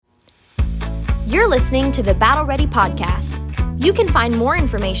You're listening to the Battle Ready Podcast. You can find more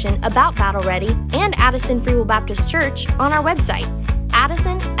information about Battle Ready and Addison Free Will Baptist Church on our website,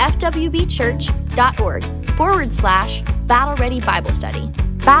 addisonfwbchurch.org/Battle Ready Bible Study.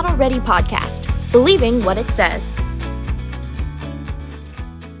 Battle Ready Podcast, believing what it says.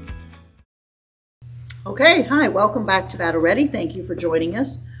 Okay, hi, welcome back to Battle Ready. Thank you for joining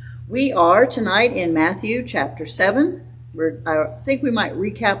us. We are tonight in Matthew chapter 7. I think we might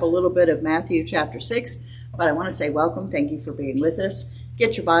recap a little bit of Matthew chapter 6, but I want to say welcome. Thank you for being with us.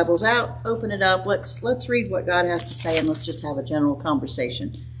 Get your Bibles out, open it up. Let's read what God has to say, and let's just have a general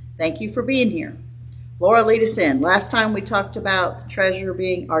conversation. Thank you for being here. Laura, lead us in. Last time we talked about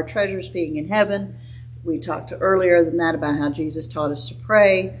our treasures being in heaven. We talked earlier than that about how Jesus taught us to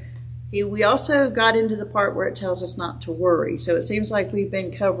pray. We also got into the part where it tells us not to worry. So it seems like we've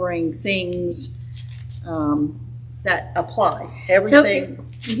been covering things that apply. Everything.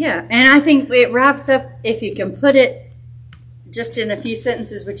 And I think it wraps up, if you can put it just in a few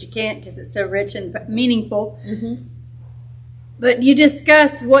sentences, which you can't because it's so rich and meaningful. Mm-hmm. But you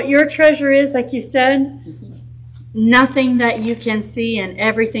discuss what your treasure is, like you said. Mm-hmm. Nothing that you can see and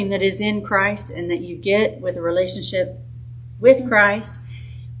everything that is in Christ and that you get with a relationship with Christ.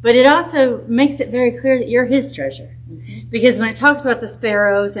 But it also makes it very clear that you're His treasure. Mm-hmm. Because when it talks about the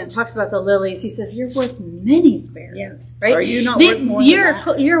sparrows and it talks about the lilies, He says, you're worth many sparrows. Yes. Right? Are you not worth more than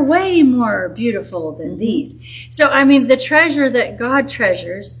that? You're way more beautiful than these. So, I mean, the treasure that God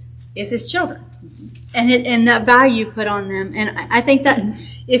treasures is His children. Mm-hmm. And that value put on them. And I think that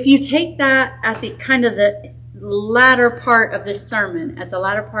if you take that at the kind of the latter part of this sermon, at the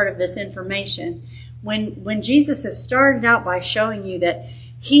latter part of this information, when Jesus has started out by showing you that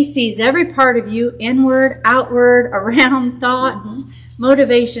He sees every part of you, inward, outward, around, thoughts,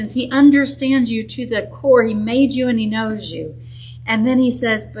 motivations. He understands you to the core. He made you and He knows you. And then He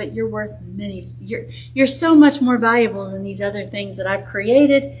says, but you're worth many. You're so much more valuable than these other things that I've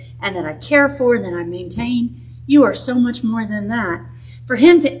created and that I care for and that I maintain. You are so much more than that. For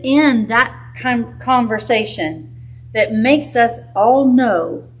Him to end that kind of conversation that makes us all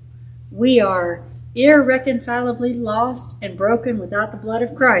know we are irreconcilably lost and broken without the blood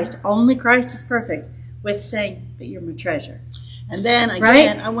of Christ. Only Christ is perfect, with saying, but you're my treasure. And then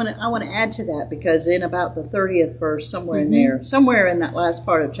again, I want to add to that, because in about the 30th verse, somewhere in that last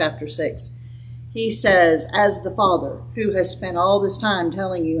part of chapter 6, He says, as the Father who has spent all this time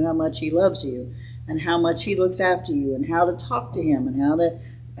telling you how much He loves you and how much He looks after you and how to talk to Him and how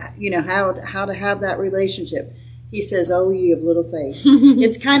to have that relationship. He says, "Oh, you have little faith."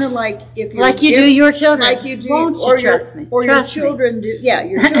 It's kind of like if you're like you do your children, like you do, won't you trust me? Or trust your children do. Yeah,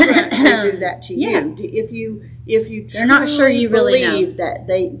 your children actually do that to you. If you they're not sure you really believe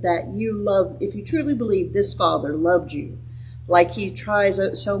know that you love, if you truly believe this Father loved you, like He tries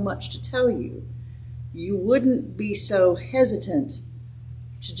so much to tell you, you wouldn't be so hesitant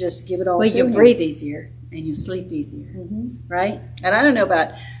to just give it all. Well, to you Him. Breathe easier and you sleep easier, right? And I don't know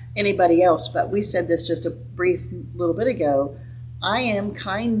about anybody else, but we said this just a brief little bit ago. I am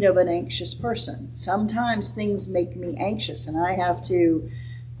kind of an anxious person. Sometimes things make me anxious, and I have to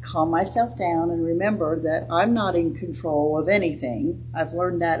calm myself down and remember that I'm not in control of anything. I've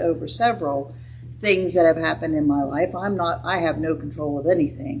learned that over several things that have happened in my life. I have no control of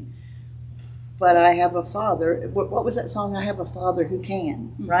anything. But I have a Father. What was that song? I have a Father who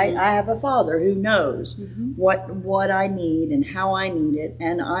can, right? I have a Father who knows what I need and how I need it.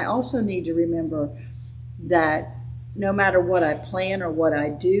 And I also need to remember that no matter what I plan or what I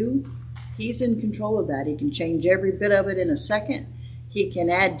do, He's in control of that. He can change every bit of it in a second. He can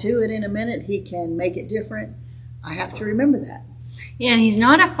add to it in a minute. He can make it different. I have to remember that. Yeah, and He's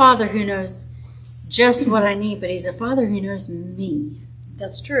not a Father who knows just what I need, but He's a Father who knows me.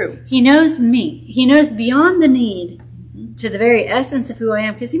 That's true. He knows me. He knows beyond the need to the very essence of who I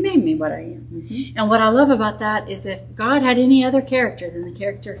am, because He made me what I am. And what I love about that is if God had any other character than the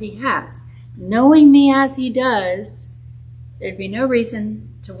character He has, knowing me as He does, there'd be no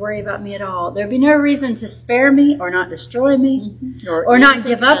reason to worry about me at all. There'd be no reason to spare me or not destroy me or not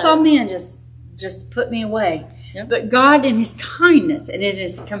give up on me and just put me away. Yep. But God, in His kindness and in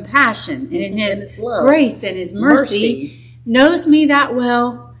His compassion and in His grace and His mercy knows me that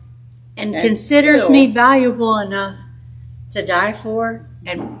well and considers me valuable enough to die for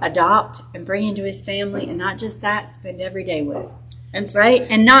and adopt and bring into His family, and not just that, spend every day with. Right?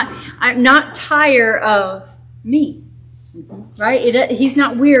 And I'm not tired of me. Right? He's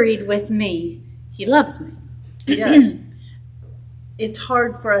not wearied with me. He loves me. He does. It's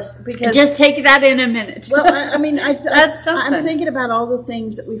hard for us because just take that in a minute. Well, I mean, that's something. I'm thinking about all the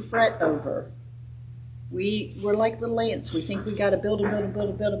things that we fret over. We're like little ants. We think we got to build,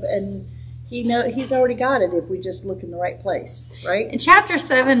 and He's already got it if we just look in the right place, right? In chapter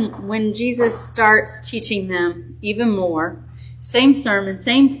 7, when Jesus starts teaching them even more, same sermon,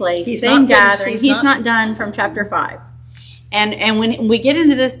 same place, same gathering. He's not done from chapter 5. And when we get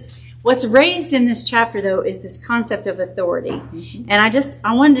into this, what's raised in this chapter, though, is this concept of authority. Mm-hmm. And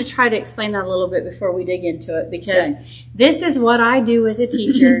I wanted to try to explain that a little bit before we dig into it, because this is what I do as a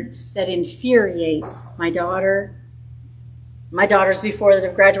teacher that infuriates my daughters before that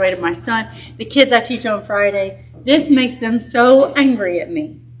have graduated, my son, the kids I teach on Friday. This makes them so angry at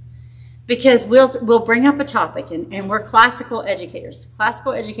me. Because we'll bring up a topic, and we're classical educators.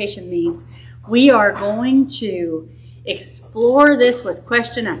 Classical education means we are going to explore this with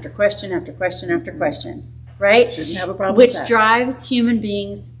question after question after question after question, right? Shouldn't have a problem with that. Which drives human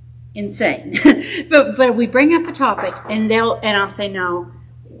beings insane. but we bring up a topic, and I'll say, no,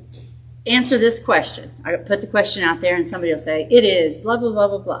 answer this question. I put the question out there, and somebody will say, it is blah, blah, blah,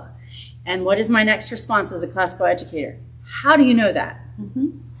 blah, blah. And what is my next response as a classical educator? How do you know that?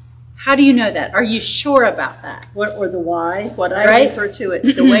 Mm-hmm. How do you know that? Are you sure about that? Or the why? What I refer to it,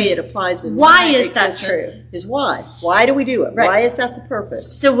 the way it applies in why is that true? Is why. Why do we do it? Right. Why is that the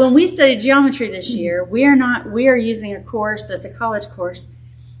purpose? So when we study geometry this year, we are using a course that's a college course,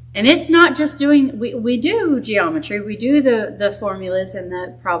 and it's not just doing. We do geometry, we do the formulas and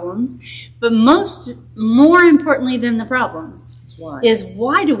the problems, but more importantly than the problems.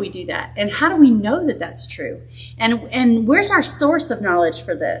 Why do we do that, and how do we know that that's true, and where's our source of knowledge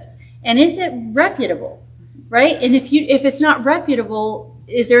for this, and is it reputable, right? And if it's not reputable,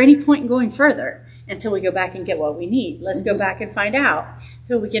 is there any point in going further until we go back and get what we need? Let's go back and find out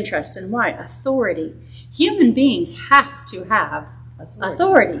who we can trust and why. Authority. Human beings have to have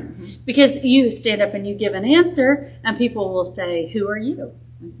authority, because you stand up and you give an answer, and people will say, "Who are you?"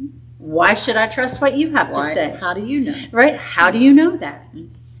 Mm-hmm. Why should I trust what you have to say? How do you know? Right? How do you know that?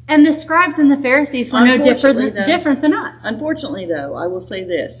 And the scribes and the Pharisees were no different than us. Unfortunately, though, I will say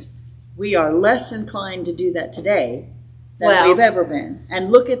this. We are less inclined to do that today than we've ever been.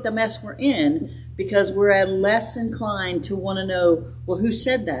 And look at the mess we're in, because we're less inclined to want to know, well, who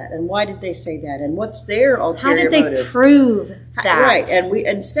said that? And why did they say that? And what's their ulterior motive? How did they prove that? Right. And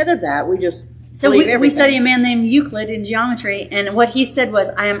instead of that, we just... So we study a man named Euclid in geometry, and what he said was,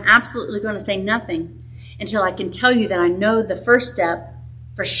 I am absolutely going to say nothing until I can tell you that I know the first step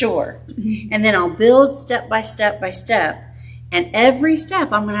for sure. Mm-hmm. And then I'll build step by step by step, and every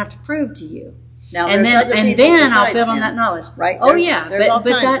step I'm going to have to prove to you. Now, and then I'll build on that knowledge. Right? Oh, yeah. But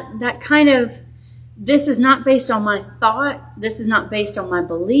that kind of... This is not based on my thought. This is not based on my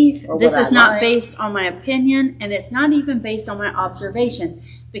belief. This is not based on my opinion. And it's not even based on my observation,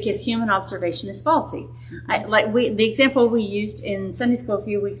 because human observation is faulty. The example we used in Sunday school a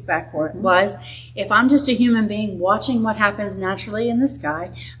few weeks back was, if I'm just a human being watching what happens naturally in the sky,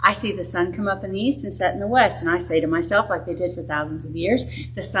 I see the sun come up in the east and set in the west. And I say to myself, like they did for thousands of years,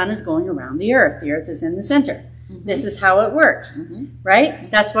 the sun is going around the earth. The earth is in the center. Mm-hmm. This is how it works. Mm-hmm. Right?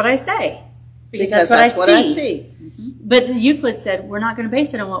 That's what I say. Because that's what I see. Mm-hmm. But Euclid said, we're not going to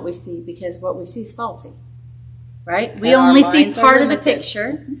base it on what we see, because what we see is faulty. Right? We only see part of the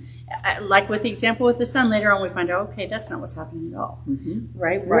picture. Like with the example with the sun, later on we find out, okay, that's not what's happening at all. Mm-hmm.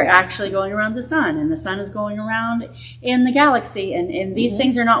 Right? We're actually going around the sun, and the sun is going around in the galaxy, and these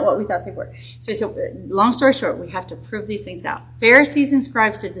things are not what we thought they were. So long story short, we have to prove these things out. Pharisees and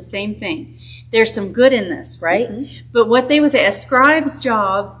scribes did the same thing. There's some good in this, right? Mm-hmm. But what they would say, a scribe's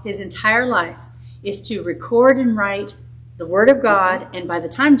job his entire life is to record and write the Word of God, and by the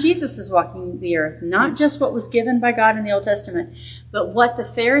time Jesus is walking the earth, not just what was given by God in the Old Testament, but what the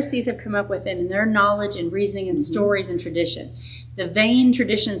Pharisees have come up with in their knowledge and reasoning and stories and tradition. The vain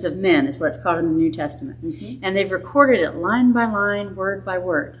traditions of men is what it's called in the New Testament. Mm-hmm. And they've recorded it line by line, word by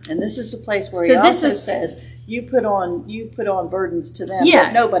word. And this is a place where he also says, you put on burdens to them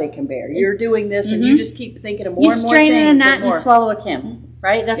that nobody can bear. You're doing this, and you just keep thinking of more and more things. You strain in a gnat and you swallow a camel.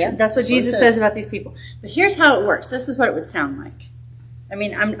 Right? That's what Jesus says about these people. But here's how it works. This is what it would sound like. I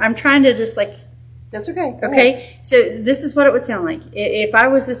mean, I'm trying to just like... That's okay. Okay? So this is what it would sound like. If I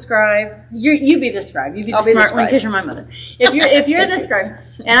was the scribe, you be the scribe. You be the smart one because you're my mother. If you're the scribe,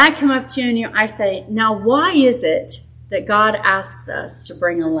 and I come up to you and I say, now why is it that God asks us to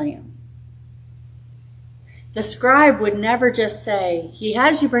bring a lamb? The scribe would never just say, he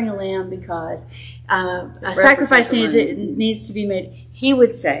has you bring a lamb because a sacrifice needs to be made. He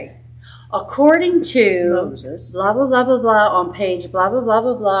would say, according to Moses, blah, blah, blah, blah, blah, on page blah, blah, blah,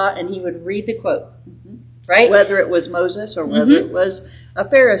 blah, blah, and he would read the quote. Mm-hmm. Right? Whether it was Moses or whether it was a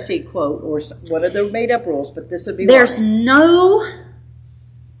Pharisee quote or one of the made-up rules, but this would be There's no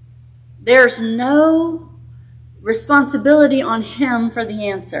responsibility on him for the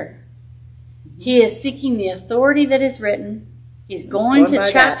answer. He is seeking the authority that is written. He's going to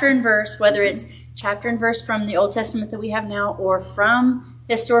chapter and verse, whether it's chapter and verse from the Old Testament that we have now, or from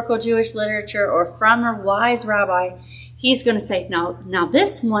historical Jewish literature, or from a wise rabbi. He's going to say, now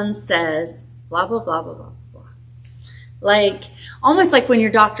this one says, blah, blah, blah, blah, blah, blah. Like, almost like when you're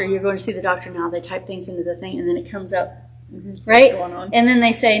going to see the doctor now, they type things into the thing, and then it comes up. Right? And then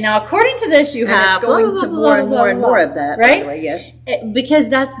they say, now according to this, you have going to more and more and more of that, right? By the way, yes. Because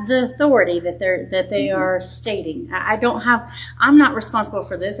that's the authority that they are stating. I'm not responsible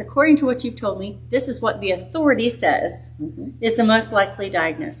for this. According to what you've told me, this is what the authority says is the most likely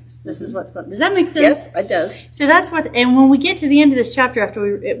diagnosis. This is what's going. Does that make sense? Yes, it does. So that's what. And when we get to the end of this chapter,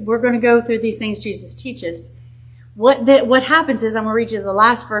 after we're going to go through these things Jesus teaches. What happens is, I'm going to read you the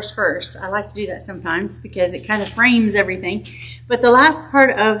last verse first. I like to do that sometimes because it kind of frames everything. But the last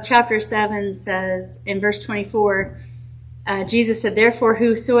part of chapter 7 says, in verse 24, Jesus said, therefore,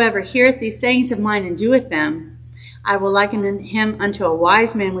 whosoever heareth these sayings of mine and doeth them, I will liken him unto a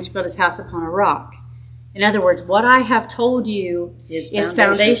wise man which built his house upon a rock. In other words, what I have told you is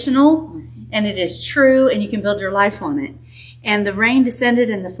foundational, and it is true, and you can build your life on it. And the rain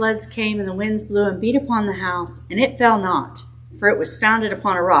descended, and the floods came, and the winds blew and beat upon the house, and it fell not, for it was founded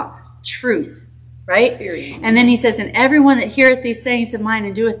upon a rock. Truth, right? Period. And then he says, and everyone that heareth these sayings of mine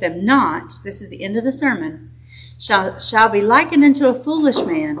and doeth them not, this is the end of the sermon, shall be likened unto a foolish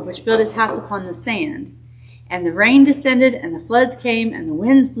man, which built his house upon the sand. And the rain descended, and the floods came, and the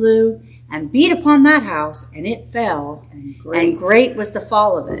winds blew, and beat upon that house, and it fell, and great was the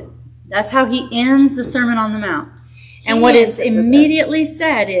fall of it. That's how he ends the Sermon on the Mount. And what is immediately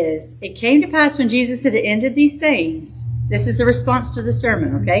said is, it came to pass when Jesus had ended these sayings, this is the response to the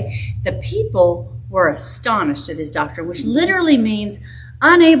sermon, okay? The people were astonished at his doctrine, which literally means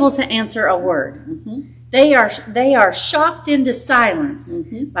unable to answer a word. They are shocked into silence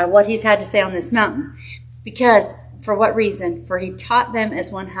by what he's had to say on this mountain. Because, for what reason? For he taught them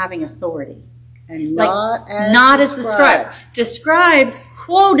as one having authority. And not as the scribes. The scribes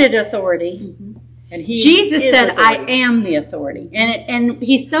quoted authority. And Jesus said, authority. I am the authority. And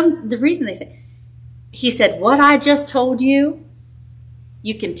he sums the reason they say, he said, what I just told you,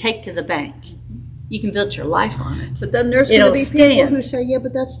 you can take to the bank. You can build your life on it. But then there's going to be people who say, yeah,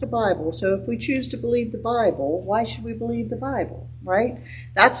 but that's the Bible. So if we choose to believe the Bible, why should we believe the Bible, right?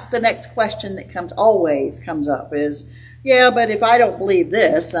 That's the next question that always comes up is, yeah, but if I don't believe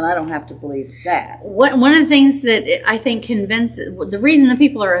this, then I don't have to believe that. One of the things that I think the reason the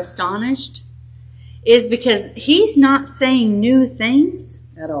people are astonished is because he's not saying new things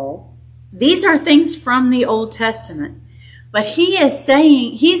at all. These are things from the Old Testament. But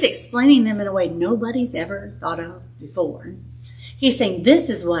he's explaining them in a way nobody's ever thought of before. He's saying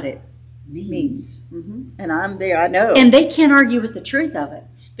this is what it means. And I'm there, I know. And they can't argue with the truth of it.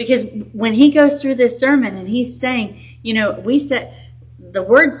 Because when he goes through this sermon and he's saying, the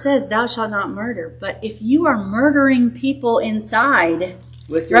word says thou shalt not murder. But if you are murdering people inside,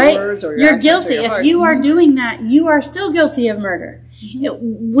 with your words or your you're guilty. If you are doing that, you are still guilty of murder.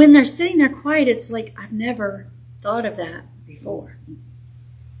 When they're sitting there quiet, it's like, I've never thought of that before.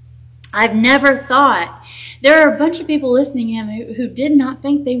 I've never thought. There are a bunch of people listening to him who did not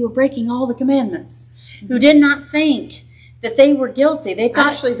think they were breaking all the commandments, who did not think that they were guilty. They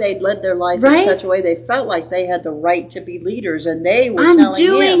thought, actually, they'd led their life in such a way they felt like they had the right to be leaders, and they were telling him, I'm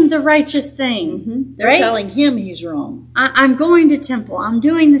doing the righteous thing. They're telling him he's wrong. I'm going to temple. I'm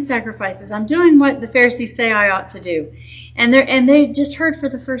doing the sacrifices. I'm doing what the Pharisees say I ought to do. And they just heard for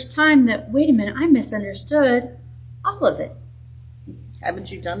the first time that, wait a minute, I misunderstood all of it.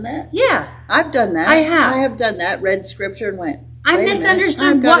 Haven't you done that? Yeah. I've done that. I have. I have done that, read scripture and went, I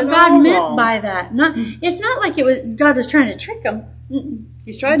misunderstood what God meant by that. It's not like God was trying to trick them.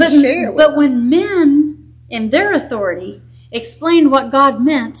 He's trying to share. But when men, in their authority, explained what God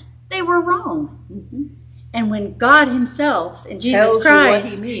meant, they were wrong. And when God himself, in Jesus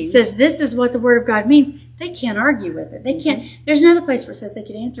Christ, says this is what the Word of God means, they can't argue with it. They can't. There's another place where it says they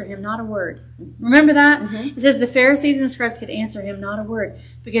could answer him not a word. Remember that? It says the Pharisees and the scribes could answer him not a word.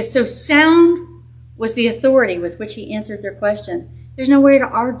 Because so sound was the authority with which he answered their question. There's no way to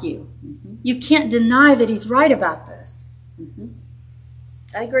argue. You can't deny that he's right about this.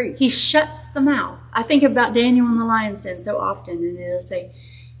 I agree. He shuts the mouth. I think about Daniel in the lion's den so often, and it'll say,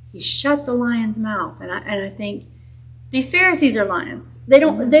 he shut the lion's mouth. And I think, these Pharisees are lions. They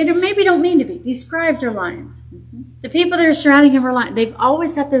maybe don't mean to be. These scribes are lions. The people that are surrounding him are lions. They've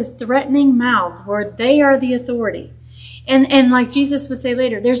always got those threatening mouths where they are the authority. And like Jesus would say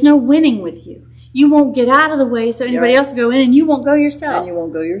later, there's no winning with you. You won't get out of the way so anybody else will go in, and you won't go yourself. And you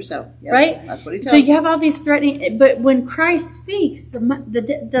won't go yourself. Yep. Right? That's what he tells So you have all these threatening, but when Christ speaks,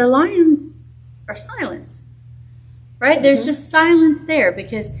 the lions or silence. Right? There's just silence there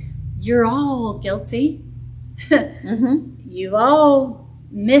because you're all guilty. You've all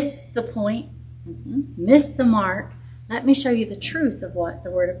missed the point, missed the mark. Let me show you the truth of what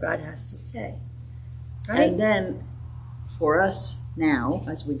the Word of God has to say. Right? And then for us now,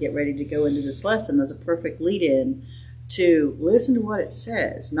 as we get ready to go into this lesson, there's a perfect lead-in to listen to what it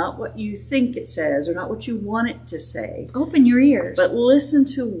says, not what you think it says or not what you want it to say. Open your ears. But listen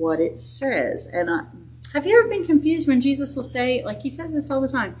to what it says. And have you ever been confused when Jesus will say, like he says this all the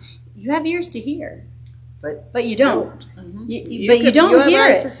time, you have ears to hear, but you don't. You don't hear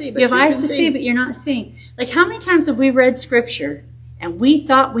it. You have eyes to see, but you're not seeing. Like how many times have we read Scripture and we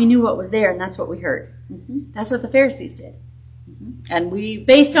thought we knew what was there and that's what we heard? That's what the Pharisees did. And we...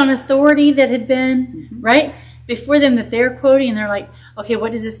 Based on authority that had been, right, before them that they're quoting, and they're like, okay,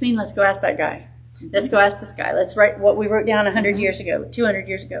 what does this mean? Let's go ask that guy. Let's go ask this guy. Let's write what we wrote down 100 years ago, 200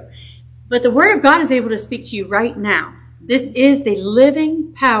 years ago. But the Word of God is able to speak to you right now. This is the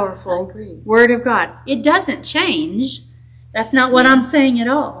living, powerful Word of God. It doesn't change. That's not what I'm saying at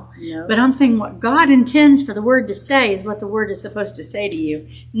all. No. But I'm saying what God intends for the Word to say is what the Word is supposed to say to you,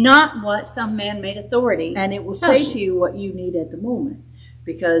 not what some man-made authority. And it will say to you what you need at the moment.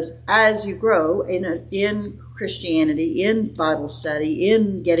 Because as you grow in Christianity, in Bible study,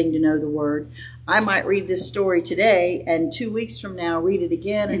 in getting to know the Word, I might read this story today and 2 weeks from now read it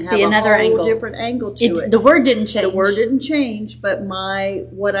again and see have another a whole angle. different angle to it. The Word didn't change. The Word didn't change, but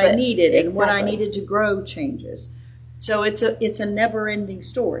what I needed and what I needed to grow changes. So it's a never-ending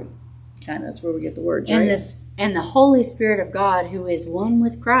story. Kind of that's where we get the words, right? And the Holy Spirit of God, who is one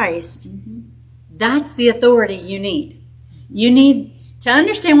with Christ, that's the authority you need. You need to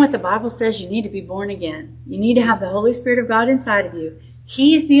understand what the Bible says. You need to be born again. You need to have the Holy Spirit of God inside of you.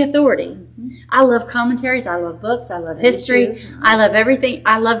 He's the authority. I love commentaries. I love books. I love history. I love everything.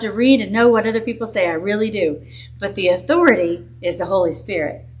 I love to read and know what other people say. I really do. But the authority is the Holy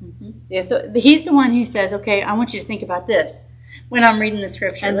Spirit. He's the one who says, okay, I want you to think about this when I'm reading the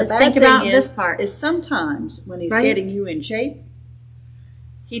Scripture. And let's think about this part. Is sometimes when he's getting you in shape,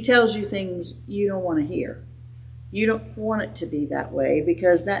 he tells you things you don't want to hear. You don't want it to be that way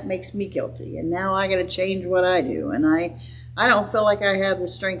because that makes me guilty. And now I got to change what I do. And I don't feel like I have the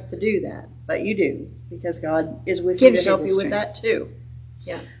strength to do that. But you do because God is with you to help you with that too.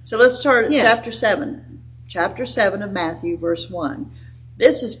 Yeah. So let's start at chapter 7. Chapter 7 of Matthew, verse 1.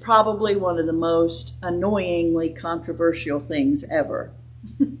 This is probably one of the most annoyingly controversial things ever.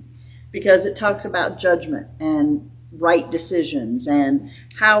 Because it talks about judgment and right decisions and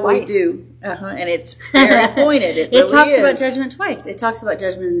how we do. And it's very pointed. It really talks is. about judgment twice. It talks about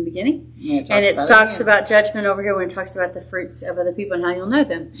judgment in the beginning. And it talks about judgment over here when it talks about the fruits of other people and how you'll know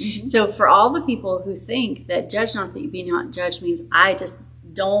them. So for all the people who think that judge not that you be not judged means I just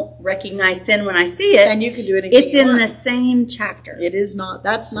don't recognize sin when I see it. And you can do anything it's in the same chapter. It is not.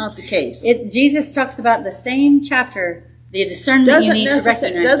 That's not the case. Jesus talks about the same chapter. The discernment you need to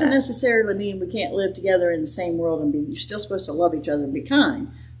recognize doesn't necessarily mean we can't live together in the same world and be. You're still supposed to love each other and be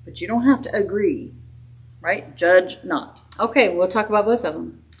kind, but you don't have to agree, right? Judge not. Okay, we'll talk about both of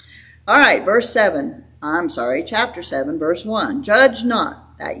them. All right, chapter 7, verse 1. Judge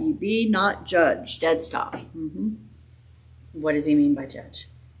not, that ye be not judged. Dead stop. What does he mean by judge?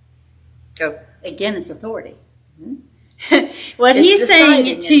 Go. Again, it's authority. What he's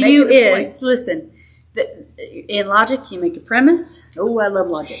saying to you is, listen, in logic, you make a premise. Oh, I love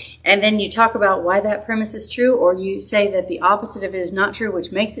logic. And then you talk about why that premise is true, or you say that the opposite of it is not true,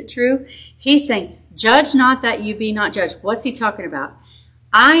 which makes it true. He's saying, judge not that you be not judged. What's he talking about?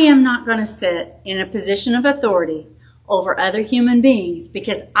 I am not going to sit in a position of authority over other human beings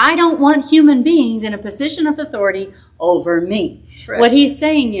because I don't want human beings in a position of authority over me. Correct. What he's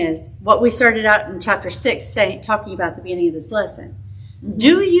saying is, what we started out in chapter 6 talking about at the beginning of this lesson.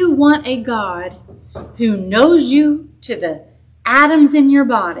 Do you want a God who knows you to the atoms in your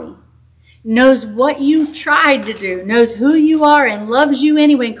body, knows what you tried to do, knows who you are and loves you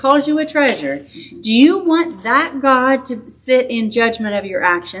anyway and calls you a treasure? Do you want that God to sit in judgment of your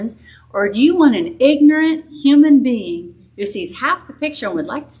actions? Or do you want an ignorant human being who sees half the picture and would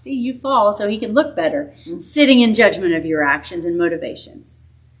like to see you fall so he can look better, sitting in judgment of your actions and motivations?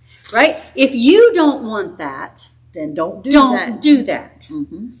 Right? If you don't want that, then don't do that.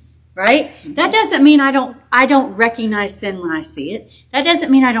 Right? That doesn't mean I don't recognize sin when I see it. That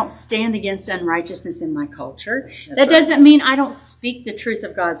doesn't mean I don't stand against unrighteousness in my culture. That doesn't mean I don't speak the truth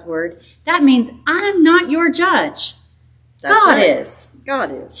of God's word. That means I'm not your judge. God is.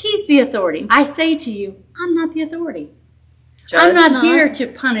 God is. He's the authority. I say to you, I'm not the authority. Judge I'm not here to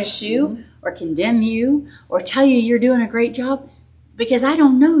punish you or condemn you or tell you you're doing a great job because I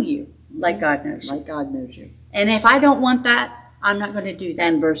don't know you. like God knows you. Like God knows you. And if I don't want that, I'm not going to do that.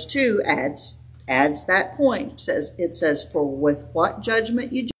 And verse 2 adds that point. It says, for with what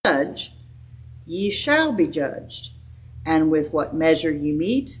judgment you judge, ye shall be judged. And with what measure you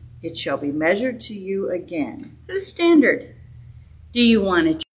meet, it shall be measured to you again. Whose standard do you want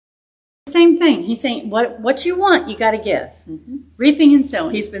it? Same thing. He's saying what you want, you got to give. Mm-hmm. Reaping and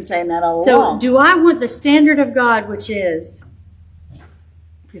sowing. He's been saying that all So along. do I want the standard of God, which is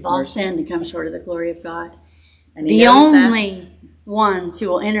we've all sinned and come short of the glory of God. And the only ones who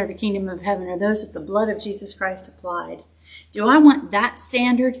will enter the kingdom of heaven are those with the blood of Jesus Christ applied. Do I want that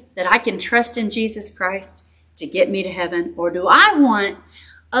standard that I can trust in Jesus Christ to get me to heaven? Or do I want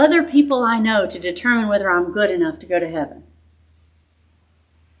other people I know to determine whether I'm good enough to go to heaven?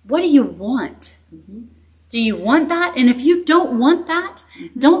 What do you want? Mm-hmm. Do you want that? And if you don't want that,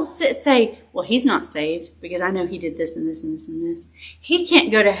 don't say, well, he's not saved because I know he did this and this and this and this. He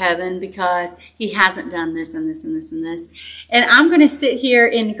can't go to heaven because he hasn't done this and this and this and this. And I'm going to sit here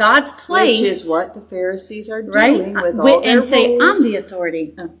in God's place. Which is what the Pharisees are doing, right? With all their and say, rules. I'm the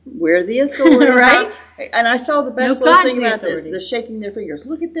authority. We're the authority. Right? And I saw the best little thing about this, the shaking their fingers.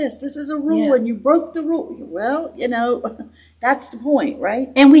 Look at this. This is a rule and you broke the rule. Well, that's the point, right?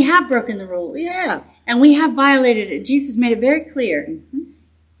 And we have broken the rules. Yeah. And we have violated it. Jesus made it very clear. Mm-hmm.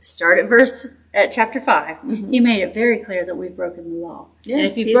 Start at chapter 5. Mm-hmm. He made it very clear that we've broken the law. Yeah. And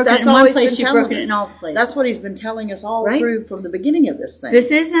if you've broken it in one place, you've broken it in all the places. That's what he's been telling us all through from the beginning of this thing.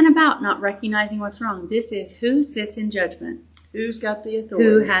 This isn't about not recognizing what's wrong. This is who sits in judgment. Who's got the authority?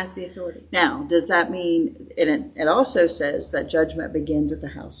 Who has the authority? Now, does that mean, and it also says that judgment begins at the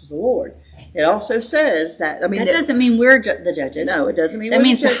house of the Lord. It also says that, that doesn't mean we're the judges. No, it doesn't mean that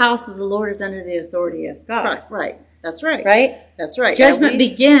means the house of the Lord is under the authority of God. Right. That's right. Right? That's right. Judgment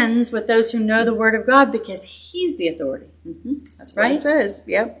begins with those who know the word of God because he's the authority. Mm-hmm. That's what it says.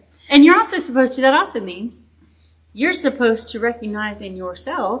 Yep. And you're also supposed to, that also means you're supposed to recognize in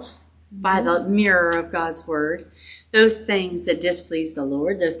yourself, by the mirror of God's word, those things that displease the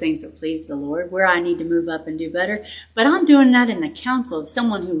Lord, those things that please the Lord, where I need to move up and do better. But I'm doing that in the counsel of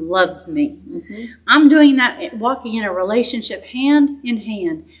someone who loves me. Mm-hmm. I'm doing that walking in a relationship hand in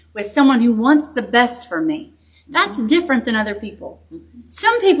hand with someone who wants the best for me. That's different than other people. Mm-hmm.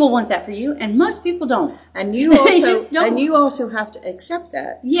 Some people want that for you, and most people don't. And you also have to accept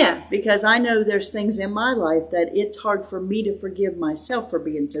that. Yeah. Because I know there's things in my life that it's hard for me to forgive myself for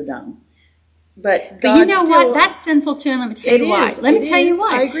being so dumb. But you know what? That's sinful too, and let me tell you why. Let me tell you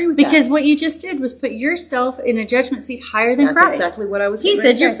why. I agree with that. Because what you just did was put yourself in a judgment seat higher than Christ. That's exactly what I was He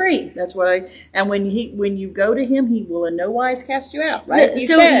said you're free. That's what and when you go to him, he will in no wise cast you out. Right?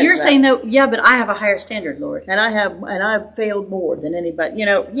 So you're saying though, yeah, but I have a higher standard, Lord. And I've failed more than anybody.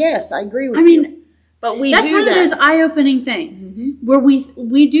 Yes, I agree with you. But that's one of those eye-opening things where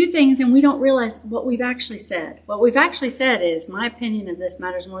we do things and we don't realize what we've actually said. What we've actually said is, my opinion of this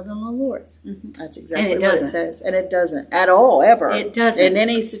matters more than the Lord's. Mm-hmm. That's exactly what it says. And it doesn't at all, ever. It doesn't. In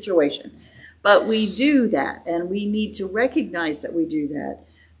any situation. But we do that, and we need to recognize that we do that.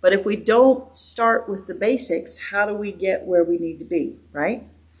 But if we don't start with the basics, how do we get where we need to be, right?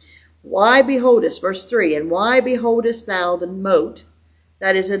 Why beholdest, verse 3, and why beholdest thou the mote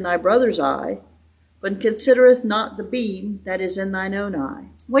that is in thy brother's eye, but considereth not the beam that is in thine own eye?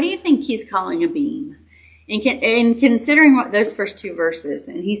 What do you think he's calling a beam? In considering what those first two verses,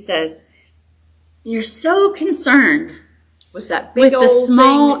 and he says, you're so concerned with that big with the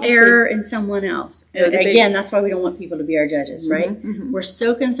small error in someone else. Again, that's why we don't want people to be our judges, right? Mm-hmm. We're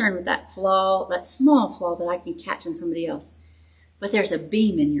so concerned with that flaw, that small flaw that I can catch in somebody else. But there's a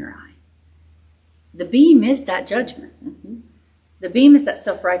beam in your eye. The beam is that judgment. Mm-hmm. The beam is that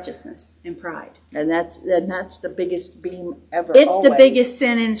self-righteousness and pride. And that's the biggest beam ever. It's the biggest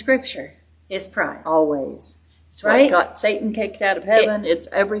sin in Scripture, is pride. Always. It's right? what got Satan kicked out of heaven. It's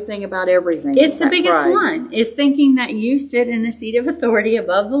everything about everything. It's the biggest one. It's thinking that you sit in a seat of authority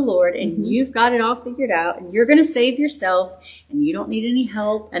above the Lord and you've got it all figured out and you're going to save yourself and you don't need any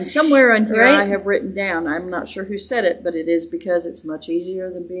help. And somewhere in here I have written down, I'm not sure who said it, but it is because it's much easier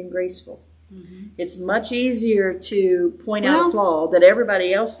than being graceful. Mm-hmm. It's much easier to point out a flaw that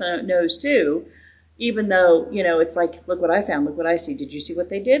everybody else knows too, even though, it's like, look what I found, look what I see. Did you see what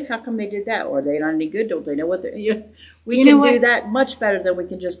they did? How come they did that? Or are they not any good? Don't they know what they're... We can do that much better than we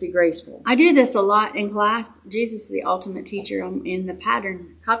can just be graceful. I do this a lot in class. Jesus is the ultimate teacher. I'm in the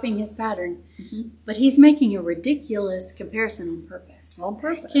pattern, copying his pattern. Mm-hmm. But he's making a ridiculous comparison on purpose. On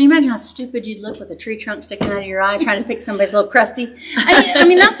purpose. Can you imagine how stupid you'd look with a tree trunk sticking out of your eye trying to pick somebody's little crusty? I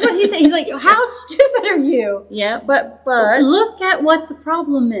mean, that's what he's saying. He's like, how stupid are you? Yeah, but... Look at what the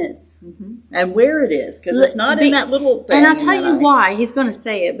problem is. Mm-hmm. and where it is, because it's not in that little thing. And I'll tell you why. He's going to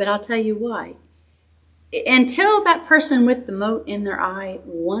say it, but I'll tell you why. Until that person with the mote in their eye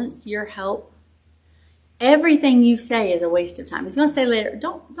wants your help, everything you say is a waste of time. He's going to say later,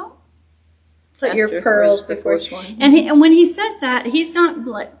 don't put your pearls before swine. And when he says that, he's not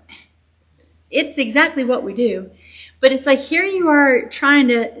like, it's exactly what we do. But it's like, here you are trying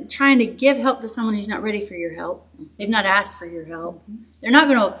to give help to someone who's not ready for your help. They've not asked for your help. They're not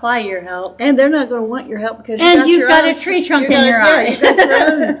going to apply your help. And they're not going to want your help because you've got a tree trunk in your eye. You've got your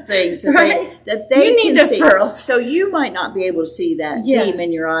own things that they you need those pearls. So you might not be able to see that beam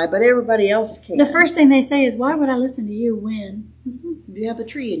in your eye, but everybody else can. The first thing they say is, why would I listen to you when? You have a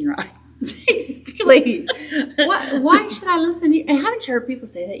tree in your eye. Exactly. Why should I listen to you? And haven't you heard people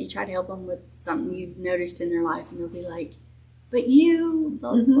say that? You try to help them with something you've noticed in their life, and they'll be like, but you,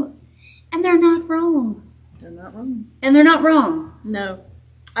 blah, blah, blah. And they're not wrong. They're not wrong. And they're not wrong. No.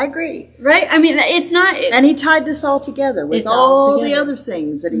 I agree. Right? I mean, it's not. And he tied this all together with all the other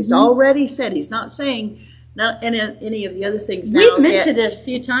things that he's already said. He's not saying not any of the other things now. We've mentioned it a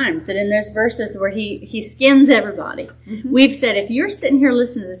few times that in those verses where he skins everybody. We've said, if you're sitting here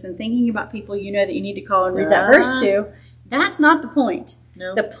listening to this and thinking about people you know that you need to call and read that verse to, that's not the point.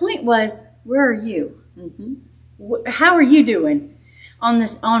 No. The point was, where are you? How are you doing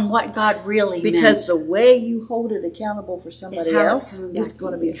on what God really meant? Because the way you hold it accountable for somebody else is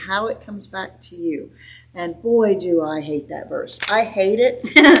going to be how it comes back to you. And boy, do I hate that verse. I hate it.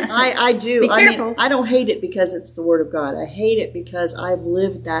 I do. Be careful. I mean, I don't hate it because it's the Word of God. I hate it because I've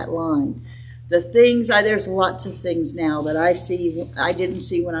lived that line. The things, there's lots of things now that I see I didn't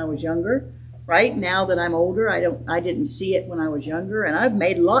see when I was younger. Right now that I'm older, I didn't see it when I was younger, and I've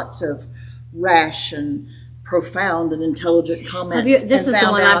made lots of rash and profound and intelligent comments. This is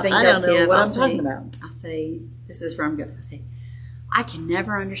the one I've been guilty of. I don't know what I'm talking about. I'll say, this is where I'm going. I'll say, I can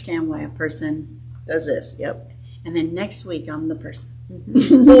never understand why a person does this. Yep. And then next week I'm the person.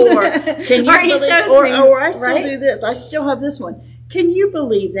 Or can you or I still do this. I still have this one. Can you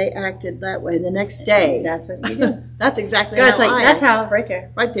believe they acted that way the next day? That's what you do. That's exactly God's how like, that's how, right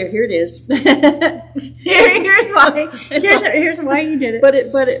there. Right there, here it is. Here's why. Here's why you did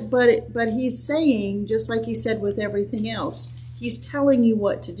it. But he's saying, just like he said with everything else, he's telling you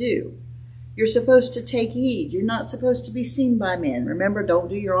what to do. You're supposed to take heed. You're not supposed to be seen by men. Remember, don't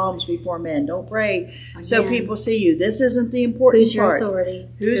do your alms before men. Don't pray so people see you. This isn't the important Who's part. Your authority?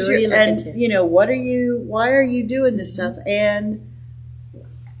 Who's Who your are you looking to? You know, why are you doing this stuff? And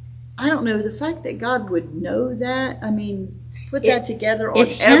I don't know, the fact that God would know that, I mean, put that together on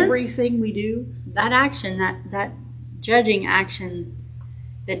everything we do. That action, that judging action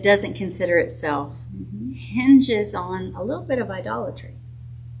that doesn't consider itself hinges on a little bit of idolatry.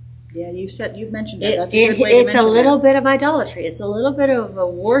 Yeah, you've mentioned that. That's a good way to mention it's a little bit of idolatry. It's a little bit of a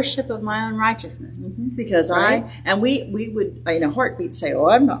worship of my own righteousness. Because we would in a heartbeat say, "Oh,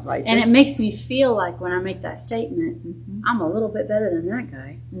 I'm not righteous," and it makes me feel like when I make that statement, I'm a little bit better than that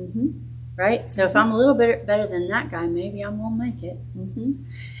guy. Right? So if I'm a little bit better than that guy, maybe I won't make it.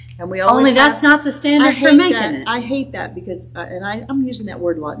 And we always that's not the standard for making it. I hate that because, and I'm using that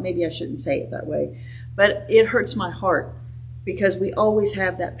word a lot. Maybe I shouldn't say it that way, but it hurts my heart. Because we always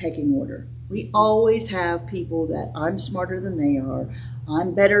have that pecking order. We always have people that I'm smarter than they are.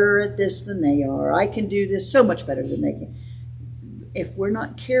 I'm better at this than they are. I can do this so much better than they can. If we're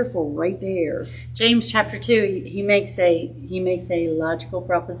not careful right there. James chapter 2, he makes a logical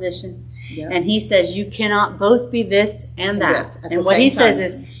proposition. And he says you cannot both be this and that. Yes, and what he says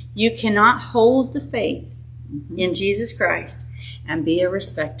is you cannot hold the faith in Jesus Christ and be a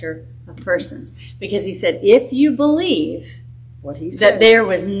respecter of persons. Because he said if you believe what he said, that there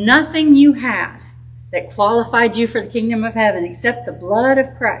was nothing you had that qualified you for the kingdom of heaven except the blood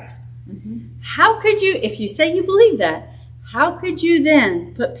of Christ. How could you, if you say you believe that, how could you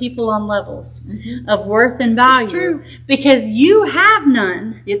then put people on levels of worth and value? It's true. Because you have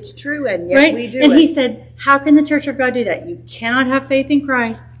none. It's true, and yet we do And he said, how can the church of God do that? You cannot have faith in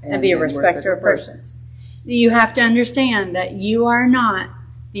Christ and be a respecter of persons. You have to understand that you are not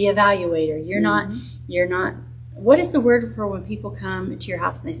the evaluator. You're not. What is the word for when people come to your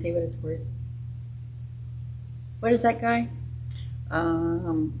house and they say what it's worth? What is that guy?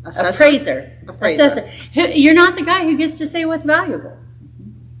 Appraiser. You're not the guy who gets to say what's valuable.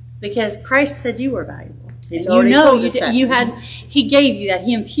 Because Christ said you were valuable. He's already told us that. He gave you that.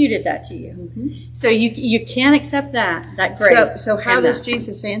 He imputed that to you. So you can't accept that grace. So how does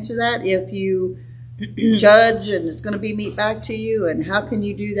Jesus answer that? If you judge and it's going to be meat back to you, and how can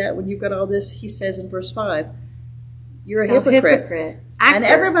you do that when you've got all this? He says in verse 5, you're a hypocrite. Actor. And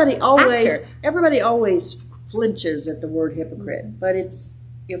everybody always flinches at the word hypocrite, but it's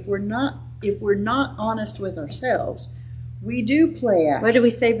if we're not honest with ourselves, we do play out. What did we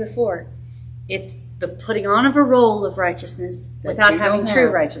say before? It's the putting on of a role of righteousness without having true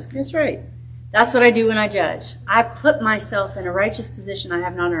righteousness. That's right. That's what I do when I judge. I put myself in a righteous position I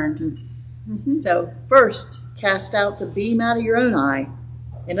have not earned. Mm-hmm. So first, cast out the beam out of your own eye.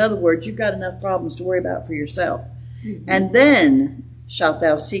 In other words, you've got enough problems to worry about for yourself. Mm-hmm. And then shalt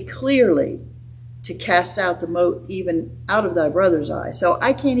thou see clearly to cast out the mote even out of thy brother's eye. So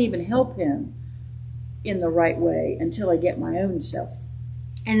I can't even help him in the right way until I get my own self.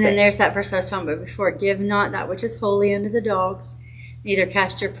 And then there's that verse I was talking about before. Give not that which is holy unto the dogs, neither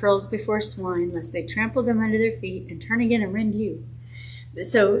cast your pearls before swine, lest they trample them under their feet and turn again and rend you.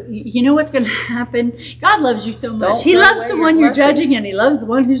 So you know what's going to happen? God loves you so much. He loves the one you're judging, and He loves the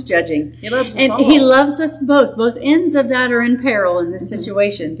one who's judging. He loves us and all. He loves us both. Both ends of that are in peril in this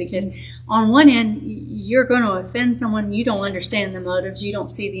situation, because on one end, you're going to offend someone. You don't understand the motives. You don't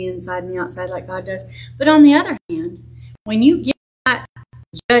see the inside and the outside like God does. But on the other hand, when you get that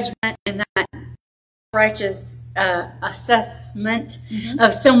judgment and that righteous assessment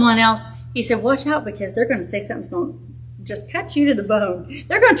of someone else, He said, watch out, because they're going to say something's going to just cut you to the bone.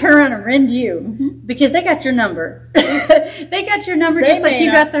 They're going to turn around and rend you because they got your number. They got your number just like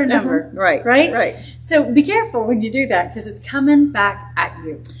you got their number. Right. Right? So be careful when you do that, because it's coming back at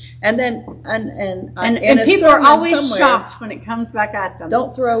you. And then, and people are always shocked when it comes back at them.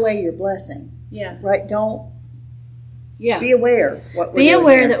 Don't throw away your blessing. Yeah. Right? Don't. Yeah. Be aware what we're Be doing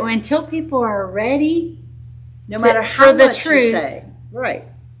aware here. that until people are ready, no matter how for the much truth, you say. Right.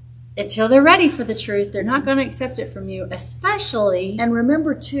 Until they're ready for the truth, they're not going to accept it from you, especially. And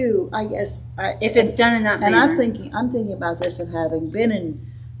remember too, I guess, if it's done in that manner. And I'm thinking about this of having been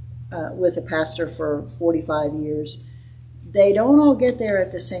with a pastor for 45 years. They don't all get there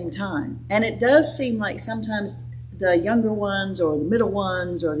at the same time, and it does seem like sometimes the younger ones or the middle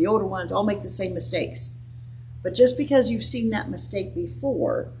ones or the older ones all make the same mistakes. But just because you've seen that mistake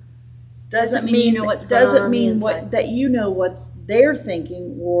before doesn't mean you know what's going on. Doesn't mean that you know what's they're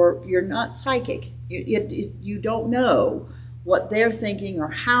thinking, or you're not psychic. You don't know what they're thinking or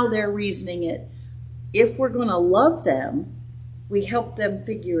how they're reasoning it. If we're going to love them, we help them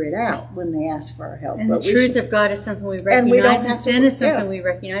figure it out when they ask for our help. And the truth of God is something we recognize, and sin is something we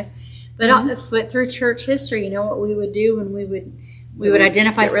recognize. But through church history, you know what we would do when we would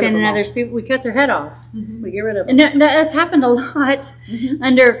identify sin in others people? We cut their head off. We get rid of them. And that's happened a lot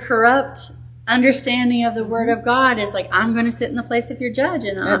under corrupt understanding of the Word of God. Is like, I'm going to sit in the place of your judge,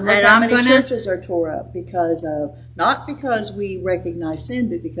 and I'm going to. Churches are tore up because of, not because we recognize sin,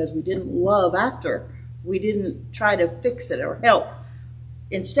 but because we didn't love after. We didn't try to fix it or help.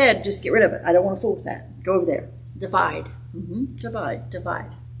 Instead, just get rid of it. I don't want to fool with that. Go over there. Divide.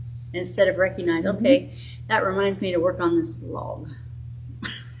 Divide. Instead of recognize, okay, that reminds me to work on this log.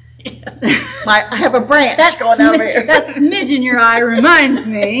 I have a branch going over here. That smidge in your eye reminds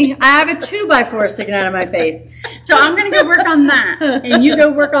me I have a 2x4 sticking out of my face. So I'm going to go work on that, and you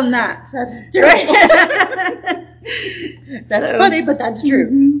go work on that. That's true. That's funny, but that's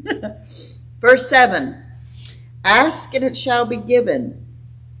true. Verse 7, ask and it shall be given.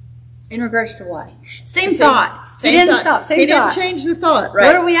 In regards to what? Same thought. He didn't stop. Same he thought. Didn't change the thought, right?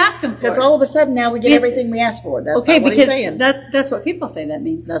 What are we asking for? Because all of a sudden now we get everything we asked for. That's okay, not what he's saying. That's what people say that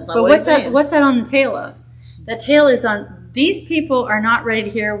means. That's not what he's saying. What's that on the tail of? The tail is on, these people are not ready to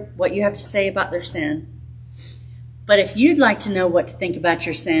hear what you have to say about their sin. But if you'd like to know what to think about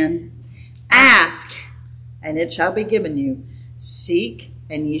your sin, ask. And it shall be given you. Seek,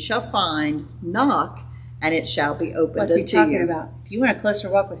 and ye shall find. Knock, and it shall be opened unto you. What's he talking about? If you want a closer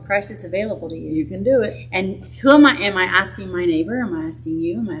walk with Christ, it's available to you. You can do it. And who am I? Am I asking my neighbor? Am I asking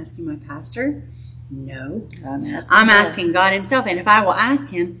you? Am I asking my pastor? No. I'm asking God Himself. And if I will ask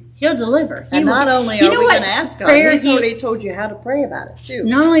Him, He'll deliver. And not only are we going to ask God, He's already told you how to pray about it too.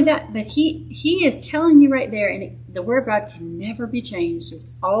 Not only that, but He is telling you right there, and the Word of God can never be changed.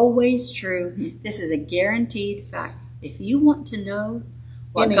 It's always true. Mm-hmm. This is a guaranteed fact. If you want to know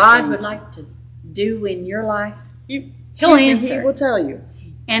what God would like to do in your life, He'll answer. He will tell you.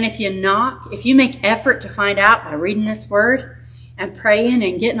 And if you make effort to find out by reading this Word and praying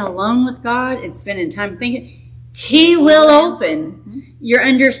and getting alone with God and spending time thinking, He will open your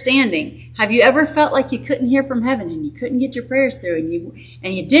understanding. Have you ever felt like you couldn't hear from heaven and you couldn't get your prayers through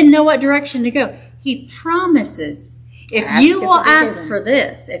and you didn't know what direction to go? He promises, if you will ask for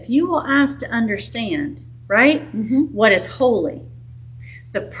this, if you will ask to understand, right, what is holy,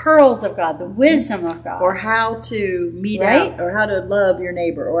 the pearls of God, the wisdom of God. Or how to meet out, or how to love your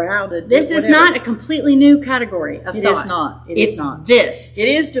neighbor, or how to This is not a completely new category of thought. It is not. It is not. This. It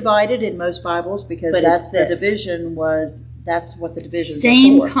is divided in most Bibles because that's the division was That's what the divisions are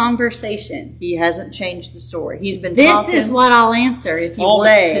Same for. conversation. He hasn't changed the story. He's been This talking is what I'll answer if you all want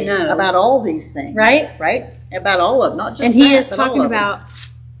day to know. about all these things. Right? Right? About all of them, not just And he that, is but all talking of them. about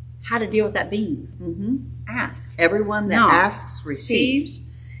how to deal with that beam. Mm-hmm. Ask. Everyone that Knock. asks receives.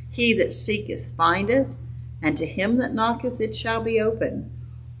 He that seeketh findeth. And to him that knocketh it shall be open.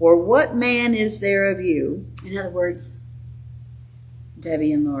 Or what man is there of you? In other words,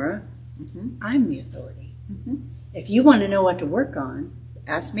 Debbie and Laura, I'm the authority. Mhm. If you want to know what to work on,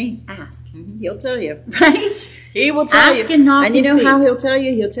 Ask me. ask. He'll tell you. Right? He will tell you. Ask and knock And you and know seek. how he'll tell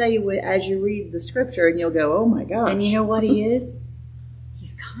you? He'll tell you as you read the scripture, and you'll go, "Oh my gosh!" And you know what he is?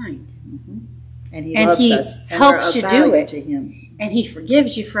 He's kind. And he and loves he us. And helps we're you of do value it. to him. And he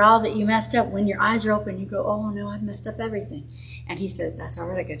forgives you for all that you messed up. When your eyes are open, you go, oh no, I've messed up everything. And he says, that's all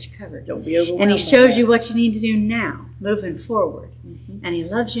right, I got you covered. Don't be overwhelmed. And he by shows that. you what you need to do now, moving forward. And he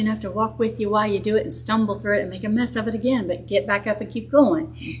loves you enough to walk with you while you do it and stumble through it and make a mess of it again, but get back up and keep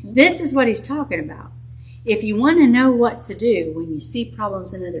going. This is what he's talking about. If you want to know what to do when you see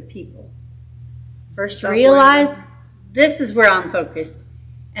problems in other people, first Stop realize worrying. this is where I'm focused,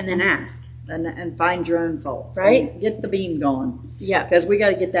 and then ask. And find your own fault. Right? And get the beam gone. Yeah. Because we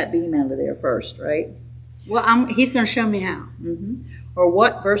got to get that beam out of there first, right? Well, he's going to show me how. Or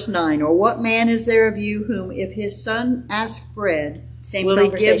what, verse 9, or what man is there of you whom if his son ask bread, Same will he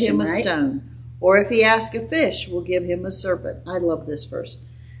give conversation, him a right? stone? Or if he ask a fish, will give him a serpent? I love this verse.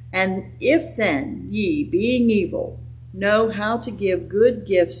 And if then ye, being evil, know how to give good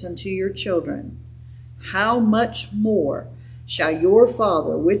gifts unto your children, how much more shall your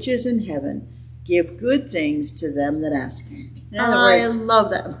Father, which is in heaven, give good things to them that ask him? In other I words,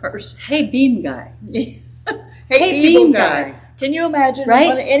 love that verse. hey, beam guy. Hey, evil beam guy. guy. Can you imagine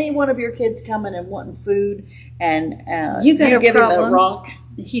Right? any one of your kids coming and wanting food and You got a give him a problem. rock?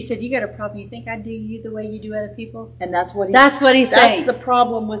 He said, you got a problem. You think I do you the way you do other people? And that's what That's what he's that's saying. the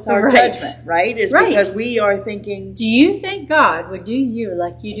problem with our Right. judgment, right? Is Right. because we are thinking, Do you think God would do you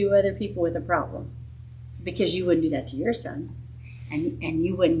like you do other people with a problem? Because you wouldn't do that to your son. And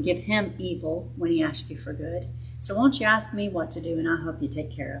you wouldn't give him evil when he asked you for good. So won't you ask me what to do and I'll help you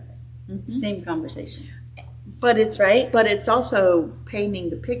take care of it. Same conversation. but it's Right? But it's also painting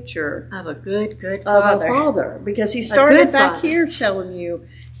the picture Of a good of father. a father, because he started good back father. here telling you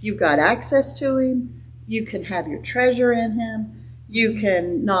you've got access to him, you can have your treasure in him, you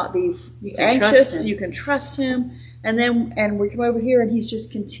can not be You can trust anxious, him. you can trust him, and we come over here and he's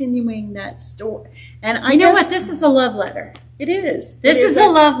just continuing that story. And I You know guess what? This is a love letter. it is. This It is that-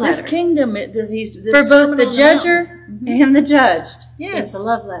 a love This letter. kingdom, this For both Sermon the on judger Mountain. and the judged. Yes. It's a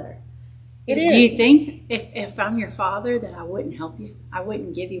love letter. It Do is. you think if I'm your father that I wouldn't help you? I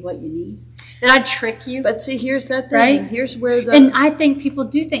wouldn't give you what you need? That I'd trick you? But see, here's that thing. Right? Here's where the And I think people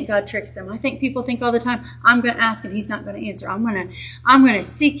do think God tricks them. I think people think all the time, I'm going to ask and he's not going to answer. I'm going to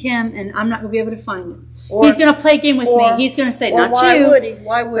seek him and I'm not going to be able to find him. Or- He's going to play a game with or- me. He's going to say, or not why you. would he?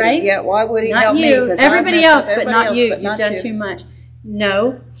 Why would right? he? Yeah, why would he Not help me? you. 'Cause I Everybody messed up else, but everybody not else, you. but You've not done you. too much.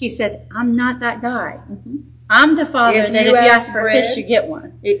 No, he said, I'm not that guy. I'm the father If that you if you ask ask for a bread, fish, you get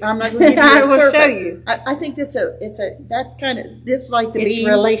one. I'm not going to give you I a will serpent. show you. I think that's kind of this like the It's beam,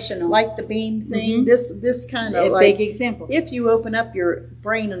 relational. like the beam thing. Mhm. This kind A of like big example. if you open up your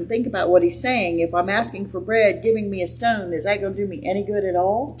brain and think about what he's saying, if I'm asking for bread, giving me a stone, is that going to do me any good at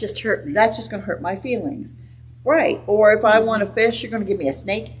all? Just hurt me. That's just going to hurt my feelings, right? Or if I want a fish, you're going to give me a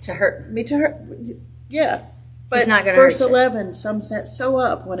snake To hurt me to hurt. Yeah, but not gonna verse hurt you. 11 sums that so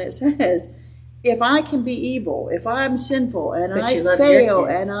up when it says, "If I can be evil, if I'm sinful, and But I you love your fail,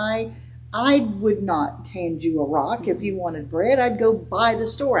 kids. and I would not hand you a rock if you wanted bread. I'd go buy the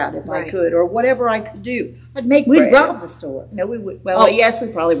store out if I Right. could, or whatever I could do. I'd make We'd bread. rob the store. No, we would. Well, Oh. yes, we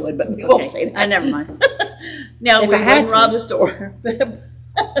probably would, but we won't say that. Never mind. No, If we I had wouldn't to. rob the store, but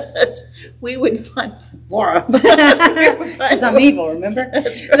we would find Laura. Because I'm evil, remember?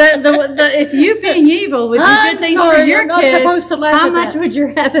 That's right. If you being evil would do I'm good things for sorry, your I'm not kids, supposed to laugh how at much that. would your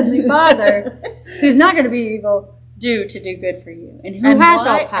heavenly Father, who's not going to be evil, do to do good for you? And who And has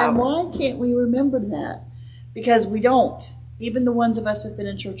why, all power? And why can't we remember that? Because we don't. Even the ones of us who've been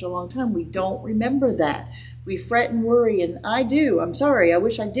in church a long time, we don't remember that. We fret and worry, and I do. I'm sorry. I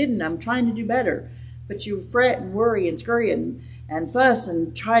wish I didn't. I'm trying to do better. But you fret and worry and scurry and fuss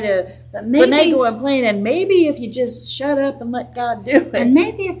and try to But maybe- finagle and plan. And maybe if you just shut up and let God do it. And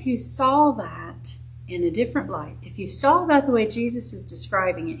maybe if you saw that in a different light, if you saw that the way Jesus is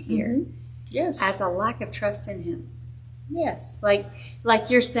describing it here, Yes. as a lack of trust in Him, Yes. like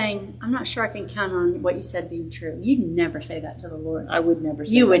you're saying, I'm not sure I can count on what you said being true. You'd never say that to the Lord. I would never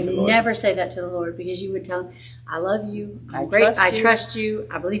say You that would to the Lord. never say that to the Lord because you would tell him, I love you, I'm I great, trust I you." trust you,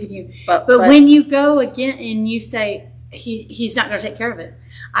 I believe in you. But But when you go again and you say, he's not going to take care of it.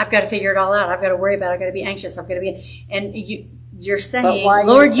 I've got to figure it all out. I've got to worry about it. I've got to be anxious. I've got to be, and you're saying,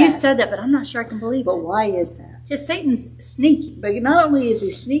 Lord, you said that, but I'm not sure I can believe it. But why is that? Because Satan's sneaky. But not only is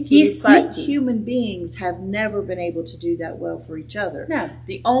he sneaky, but human beings have never been able to do that well for each other. No.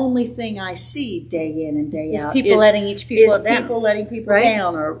 The only thing I see day in and day out is people letting people down. People letting people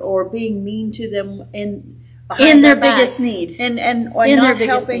down or being mean to them in their biggest need. Or not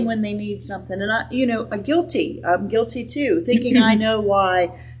helping when they need something. And I'm guilty too, thinking I know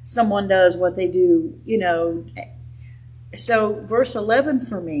why someone does what they do, So verse 11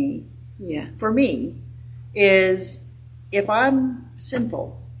 for me is, if I'm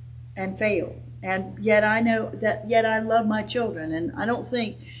sinful and fail, and yet I know that, yet I love my children, and I don't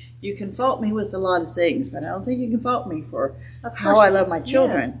think you can fault me with a lot of things, but I don't think you can fault me for how I love my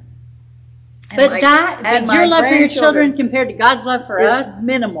children. Yeah. But your love for your children compared to God's love for us is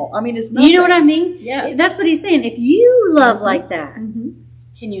minimal. I mean, it's nothing. You know what I mean? Yeah. That's what he's saying. If you love like that,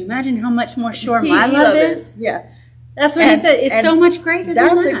 can you imagine how much more sure my love is? Yeah. That's what he said. It's so much greater than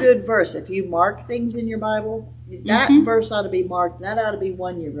that. That's a good verse. If you mark things in your Bible, that verse ought to be marked. That ought to be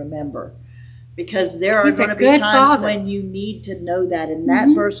one you remember. Because there are going to be times when you need to know that, and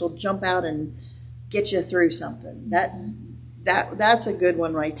that verse will jump out and get you through something. That's a good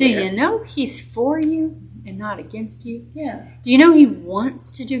one right there. Do you know he's for you and not against you? Yeah. Do you know he wants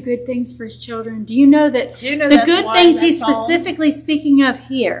to do good things for his children? Do you know that the good things he's specifically speaking of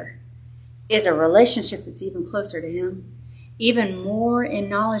here is a relationship that's even closer to him, even more in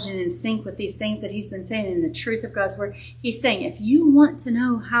knowledge and in sync with these things that he's been saying in the truth of God's word? He's saying, if you want to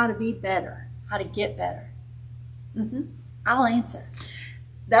know how to be better, how to get better, I'll answer.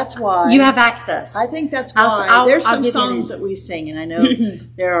 That's why you have access. I think that's why there's some songs that we sing, and I know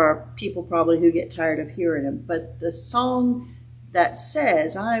there are people probably who get tired of hearing them, but the song that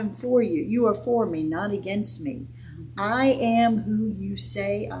says, I am for you, you are for me, not against me. I am who you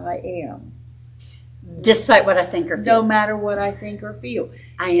say I am. Despite what I think or feel. No matter what I think or feel.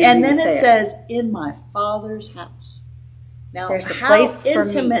 I am. And then it says, in my Father's house. Now, there's a how place for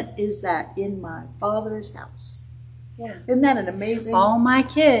intimate me. Is that, in my Father's house? Yeah. Isn't that an amazing? All my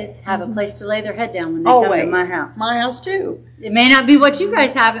kids have a place to lay their head down when they come to my house. My house too. It may not be what you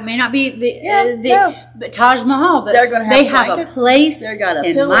guys have. It may not be the Taj Mahal, but they have a place in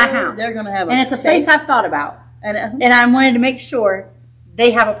my house. They're going to have, and it's a place I've thought about. And I wanted to make sure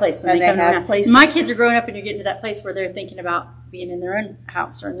they have a place when they come to my house. My kids are growing up, and you're getting to that place where they're thinking about being in their own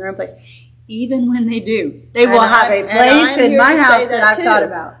house or in their own place. Even when they do, they will have a place in my house that I've thought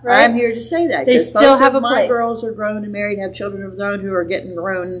about. Right? I'm here to say that. They still have a place. My girls are grown and married, have children of their own who are getting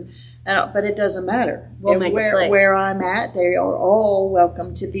grown, but it doesn't matter. We'll make a place. Where I'm at, they are all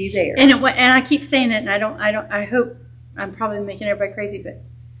welcome to be there. And I keep saying it, and I hope I'm probably making everybody crazy, but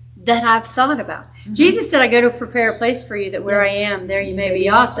that I've thought about. Jesus said, I go to prepare a place for you, that where I am, there you may be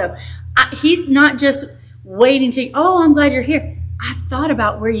also. He's not just waiting to, I'm glad you're here. I've thought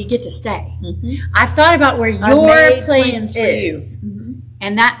about where you get to stay. I've thought about where your place is.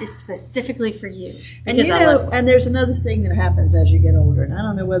 And that is specifically for you. And and there's another thing that happens as you get older. And I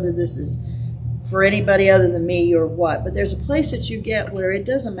don't know whether this is for anybody other than me or what, but there's a place that you get where it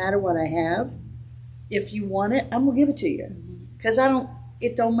doesn't matter what I have. If you want it, I'm going to give it to you. Because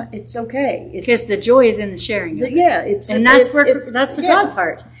it's okay. Because the joy is in the sharing of it. Yeah. That's God's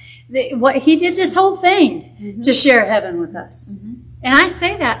heart. He did this whole thing to share heaven with us. And I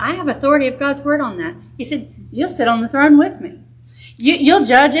say that. I have authority of God's word on that. He said, you'll sit on the throne with me. You'll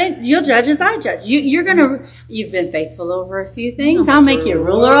judge it. You'll judge as I judge. You've been faithful over a few things. I'll make you a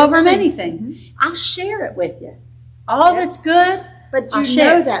ruler over many things. I'll share it with you. All that's good, but you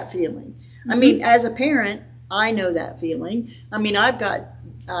know that feeling. I mean, as a parent, I know that feeling. I mean, I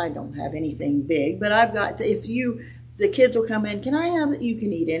don't have anything big, but I've got, the kids will come in, can I have it? You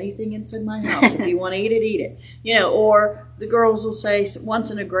can eat anything inside my house. If you want to eat it, eat it. Or the girls will say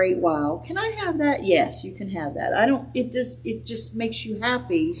once in a great while, can I have that? Yes, you can have that. It just makes you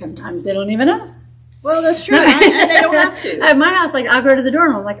happy. Sometimes they don't even ask. Well, that's true. And they don't have to. At my house, I'll go to the door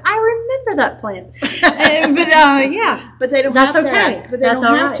and I'm like, I remember that plan. But they don't have to ask. But they don't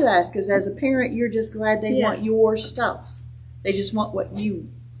have to ask, because as a parent, you're just glad they want your stuff. They just want what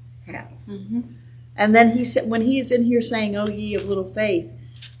you have. And then he said, when he's in here saying, "Oh, ye of little faith,"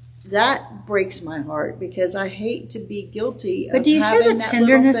 that breaks my heart, because I hate to be guilty of having that. But do you hear the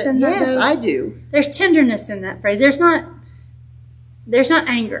tenderness in that? Yes, I do. There's tenderness in that phrase. There's not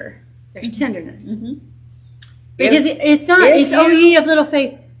anger. There's tenderness. Because it's not. It's "Oh, ye of little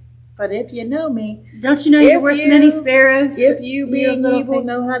faith." But if you know me, don't you know you're worth many sparrows? If you, being evil,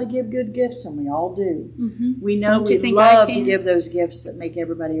 know how to give good gifts, and we all do, we know we love to give those gifts that make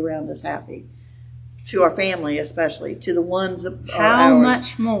everybody around us happy. to our family, especially to the ones that are How ours.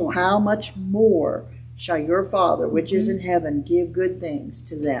 much more? How much more shall your Father, which is in heaven, give good things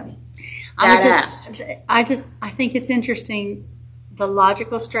to them that ask? I think it's interesting, the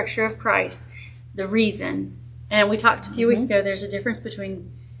logical structure of Christ, the reason. And we talked a few weeks ago, there's a difference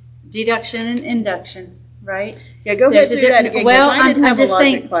between deduction and induction, right? Yeah, go ahead and do that again. Well, I didn't I'm have just a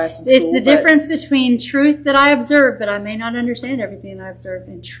logic saying, class in school. it's the difference between truth that I observe, but I may not understand everything that I observe,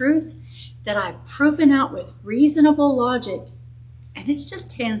 and truth that I've proven out with reasonable logic, and it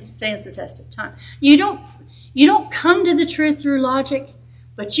just stands the test of time. You don't come to the truth through logic,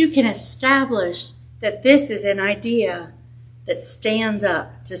 but you can establish that this is an idea that stands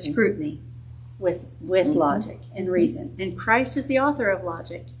up to scrutiny with logic and reason. And Christ is the author of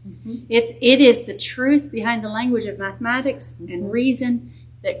logic. It is the truth behind the language of mathematics and reason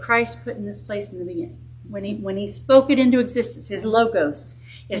that Christ put in this place in the beginning. When he spoke it into existence, his logos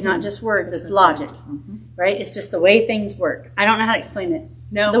is not just words, it's logic, right? It's just the way things work. I don't know how to explain it.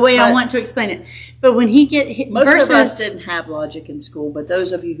 No, the way I want to explain it. But when he most of us didn't have logic in school, but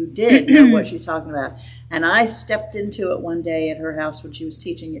those of you who did know what she's talking about. And I stepped into it one day at her house when she was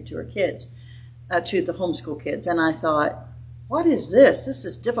teaching it to her kids, to the homeschool kids, and I thought, what is this? This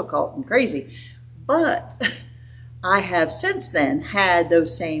is difficult and crazy. But I have since then had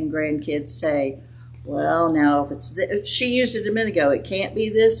those same grandkids say, well, now, if she used it a minute ago, it can't be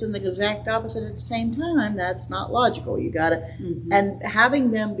this and the exact opposite at the same time. That's not logical. You got to, and having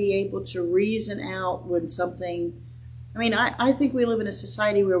them be able to reason out when something, I think we live in a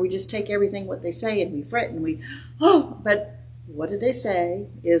society where we just take everything what they say and we fret and but what did they say?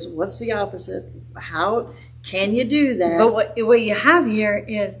 What's the opposite? How can you do that? But what you have here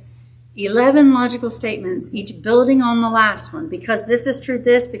is 11 logical statements, each building on the last one. Because this is true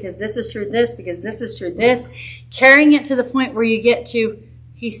this, because this is true this, because this is true this. Carrying it to the point where you get to,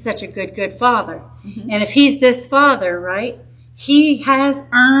 he's such a good father. And if he's this father, right, he has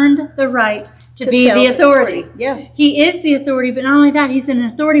earned the right to be the authority. Yeah. He is the authority, but not only that, he's an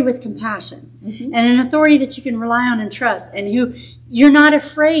authority with compassion. And an authority that you can rely on and trust. And who you're not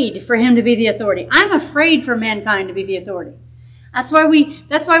afraid for him to be the authority. I'm afraid for mankind to be the authority. That's why we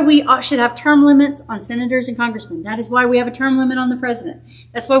should have term limits on senators and congressmen. That is why we have a term limit on the president.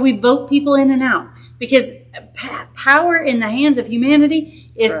 That's why we vote people in and out. Because power in the hands of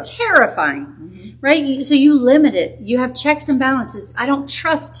humanity is terrifying, right? So you limit it. You have checks and balances. I don't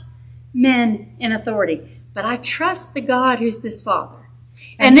trust men in authority, but I trust the God who's this Father.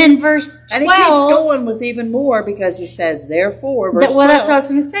 And then verse 12. And he keeps going with even more because he says, therefore, verse 12. That's what I was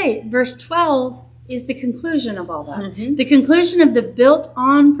going to say. Verse 12 is the conclusion of all that. The conclusion of the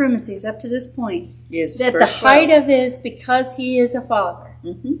built-on premises up to this point is that the height of is because he is a father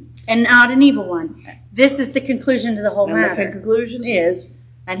and not an evil one. This is the conclusion to the whole matter. The conclusion is,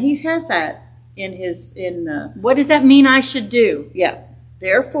 and he has that what does that mean I should do? Yeah.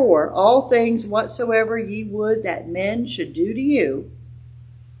 Therefore, all things whatsoever ye would that men should do to you,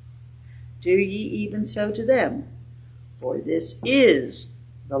 do ye even so to them. For this is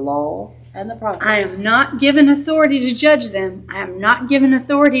the law and the prophets. I am not given authority to judge them. I am not given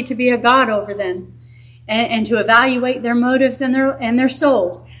authority to be a God over them and to evaluate their motives and their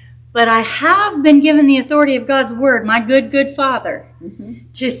souls. But I have been given the authority of God's word, my good Father,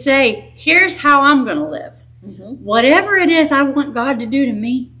 to say, here's how I'm going to live. Whatever it is I want God to do to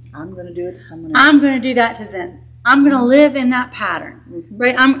me, I'm going to do it to someone else. I'm going to do that to them. I'm going to live in that pattern,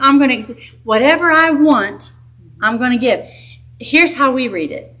 right? I'm going to, whatever I want, I'm going to give. Here's how we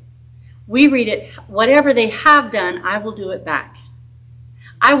read it. We read it, whatever they have done, I will do it back.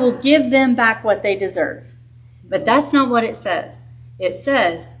 I will give them back what they deserve. But that's not what it says. It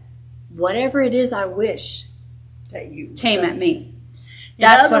says, whatever it is I wish that you came at me.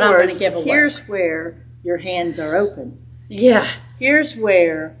 That's what I'm going to give away. Here's where your hands are open. Yeah. Here's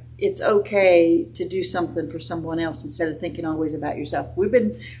where it's okay to do something for someone else instead of thinking always about yourself. We've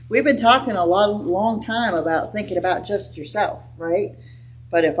been talking a long time about thinking about just yourself, right?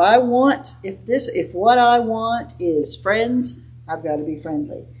 But if what I want is friends, I've got to be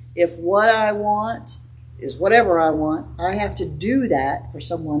friendly. If what I want is whatever I want, I have to do that for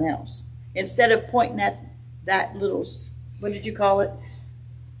someone else. Instead of pointing at that little, what did you call it?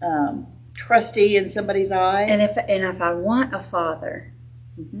 Crusty in somebody's eye. And if I want a father,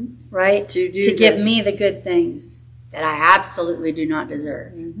 right, to give me the good things that I absolutely do not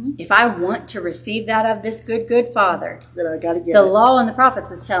deserve. If I want to receive that of this good Father, that I got to give the law and the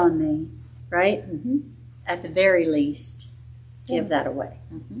prophets is telling me, right? At the very least, give that away,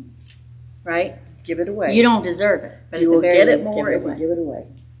 right? Give it away. You don't deserve it, but you at the will very get least, it more if you give it away.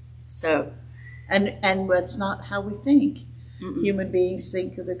 So, and that's not how we think. Mm-mm. Human beings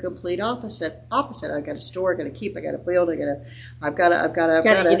think of the complete opposite. I got to store, I got to keep, I got to build, I've got to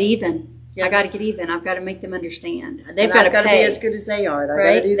get even. Yeah. I got to get even. I've got to make them understand. They've and got I've to got to pay. be as good as they are. And I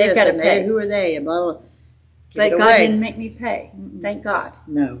Right? got to do They've this. got to And pay. who are they? And blah, blah. But Give it God away. didn't make me pay. Thank God.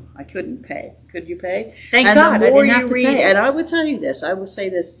 No, I couldn't pay. Could you pay? Thank and God, the I more didn't you have to read, pay. and I would tell you this, I will say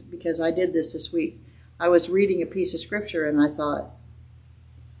this because I did this week. I was reading a piece of scripture and I thought,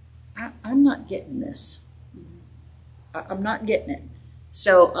 I'm not getting this. I'm not getting it.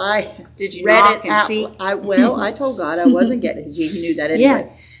 So I Did you read knock it and out. see? I told God I wasn't getting it. He knew that anyway.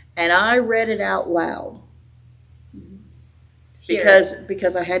 Yeah. And I read it out loud. Hear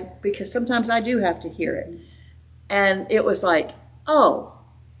Because sometimes I do have to hear it. And it was like, oh,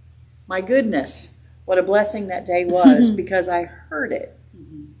 my goodness, what a blessing that day was because I heard it.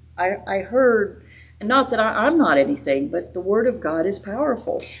 I heard, and not that I'm not anything, but the Word of God is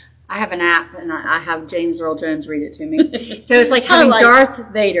powerful. I have an app, and I have James Earl Jones read it to me. So it's like having Darth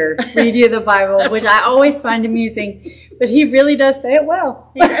Vader read you the Bible, which I always find amusing. But he really does say it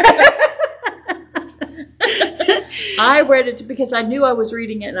well. I read it because I knew I was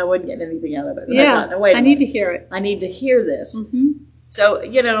reading it and I wasn't getting anything out of it. And Yeah, I thought, no, wait a I need minute. to hear it. I need to hear this. Mm-hmm. So,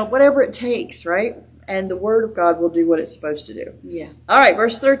 whatever it takes, right? And the Word of God will do what it's supposed to do. Yeah. All right,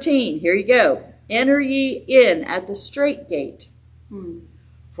 verse 13. Here you go. Enter ye in at the strait gate.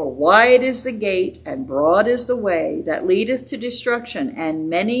 For wide is the gate, and broad is the way that leadeth to destruction, and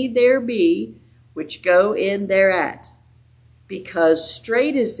many there be which go in thereat. Because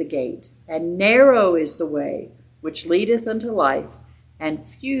strait is the gate, and narrow is the way which leadeth unto life, and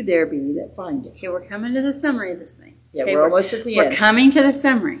few there be that find it. Okay, we're coming to the summary of this thing. Yeah, Okay, we're almost at the We're end. coming to the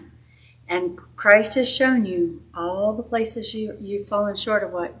summary. And Christ has shown you all the places you've fallen short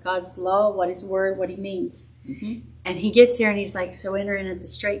of what God's law, what His Word, what He means. Mm-hmm. And He gets here and He's like, so enter in at the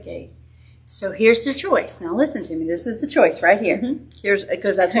straight gate. So here's the choice. Now listen to me. This is the choice right here. Here's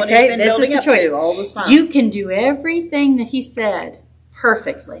because that's what Okay, he's been this is building the up choice. to all this time. You can do everything that He said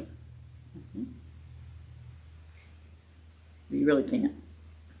perfectly. You really can't.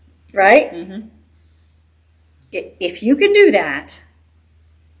 Right? Mm-hmm. If you can do that,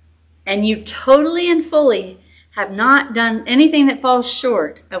 and you totally and fully have not done anything that falls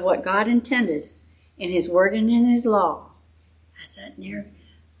short of what God intended in His Word and in His law, that's that near.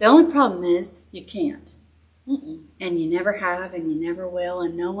 The only problem is you can't. Mm-mm. And you never have, and you never will,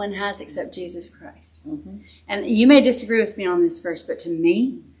 and no one has except Jesus Christ. Mm-hmm. And you may disagree with me on this verse, but to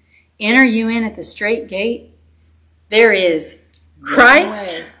me, enter you in at the straight gate, there is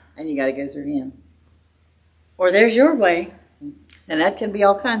Christ, Way. And you got to go through Him. or there's your way. And that can be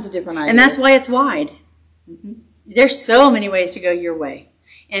all kinds of different ideas. And that's why it's wide. Mm-hmm. There's so many ways to go your way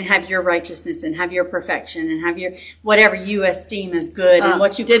and have your righteousness and have your perfection and have your whatever you esteem as good and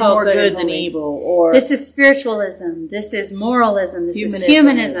what you did call more good good and than holy. evil, or This is spiritualism. This is moralism. This is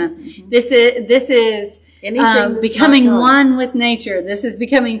Humanism. humanism. This is anything that's becoming not God. one with nature. This is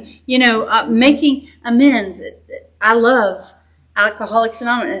becoming, making amends. I love Alcoholics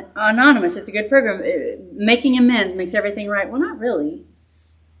Anonymous. It's a good program. Making amends makes everything right. Well, not really,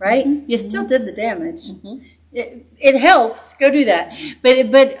 right? Mm-hmm. You still did the damage. Mm-hmm. It helps. Go do that.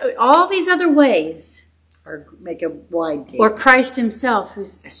 But all these other ways, or make a wide gate. or Christ Himself,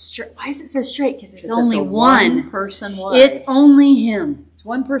 who's a straight. Why is it so straight? Because it's 'Cause only a one. person wide. It's only Him. It's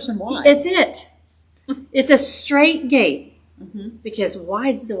one person wide. It's it. It's a straight gate Mm-hmm. because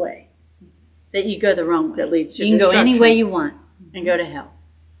wide's the way that you go the wrong way. That leads to you can go any destruction. way you want and go to hell.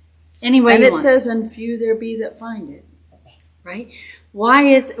 Any way And you it want. says, "And few there be that find it." Right? Why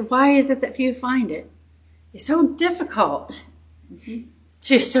is it that few find it? It's so difficult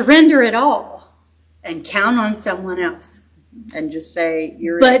to surrender it all and count on someone else. And just say,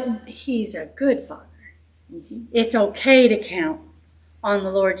 "You're." But He's a good Father. Mm-hmm. It's okay to count on the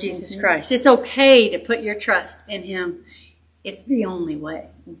Lord Jesus Christ. It's okay to put your trust in Him. It's the only way.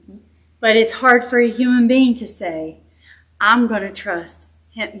 But it's hard for a human being to say, I'm going to trust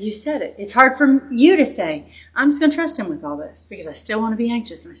Him. You said it. It's hard for you to say, I'm just going to trust Him with all this because I still want to be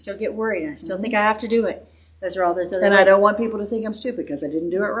anxious and I still get worried and I still think I have to do it. Those are all those other and ways. I don't want people to think I'm stupid because I didn't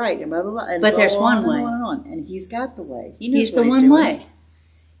do it right. And blah, blah, blah, and But there's blah, one blah, way. And on and on. And He's got the way. He knows He's what the one doing. way.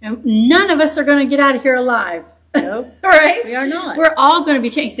 And none of us are going to get out of here alive. No, Right? we are not. We're all going to be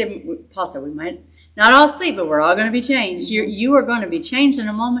changed. Paul said we might not all sleep, but we're all going to be changed. You are going to be changed in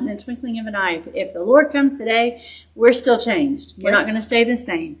a moment, in a twinkling of an eye. If the Lord comes today, we're still changed. We're Yeah. not going to stay the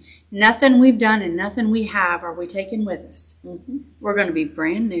same. Nothing we've done and nothing we have are we taking with us. Mm-hmm. We're going to be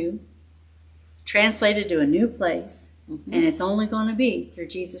brand new, translated to a new place, and it's only going to be through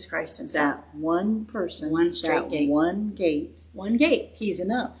Jesus Christ Himself. That one person, One straight that gate. one gate, One gate. He's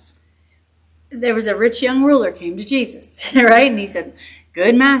enough. there was a rich young ruler came to Jesus, right? And he said,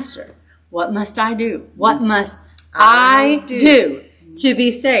 "Good master, what must I do? What must I do to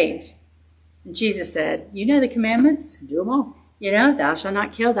be saved?" And Jesus said, "You know the commandments. Do them all. You know, thou shalt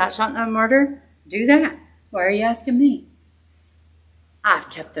not kill, thou shalt not murder. Do that. Why are you asking me?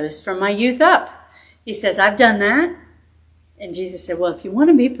 I've kept those from my youth up." He says, "I've done that." And Jesus said, "Well, if you want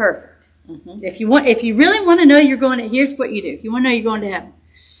to be perfect, if you really want to know you're going to, here's what you do. If you want to know you're going to heaven,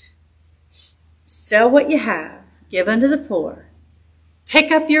 sell what you have, give unto the poor,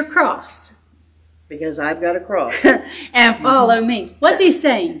 pick up your cross." Because I've got a cross. "And follow me." What's he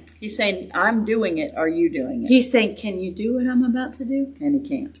saying? He's saying, I'm doing it. Are you doing it? He's saying, can you do what I'm about to do? And he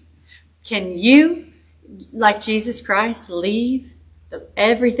can't. Can you, like Jesus Christ, leave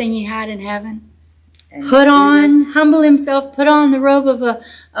everything he had in heaven? And Humble himself, put on the robe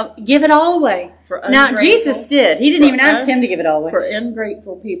give it all away. Now, Jesus did. He didn't even ask him to give it all away. For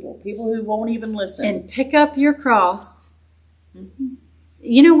ungrateful people who won't even listen. And pick up your cross.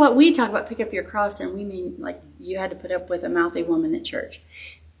 You know what? We talk about pick up your cross, and we mean like you had to put up with a mouthy woman at church.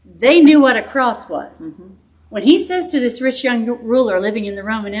 They knew what a cross was. When he says to this rich young ruler living in the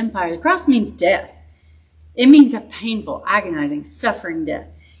Roman Empire, the cross means death. It means a painful, agonizing, suffering death.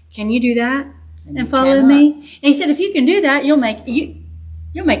 Can you do that and follow me? And he said, if you can do that, you'll make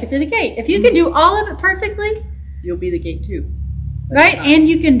it through the gate. If you can do all of it perfectly, you'll be the gate too. Right? And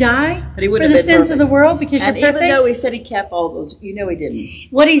you can die for the sins of the world because you're perfect. And even though he said he kept all those, he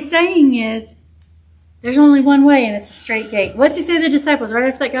didn't. What he's saying is, there's only one way, and it's a straight gate. What's he say to the disciples? Right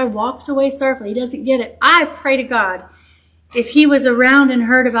after that guy walks away sorrowfully, he doesn't get it. I pray to God, if he was around and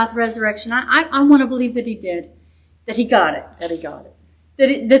heard about the resurrection, I want to believe that he did, that he got it.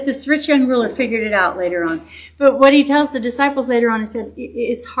 That this rich young ruler figured it out later on. But what he tells the disciples later on, he said,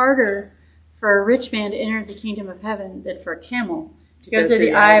 it's harder for a rich man to enter the kingdom of heaven than for a camel to go through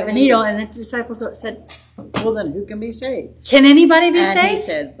the eye of a needle. And the disciples said, well, then who can be saved? Can anybody be saved? And he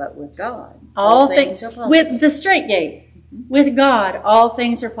said, but with God, all things are possible. With the straight gate, with God, all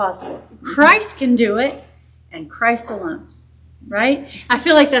things are possible. Christ can do it, and Christ alone. Right? I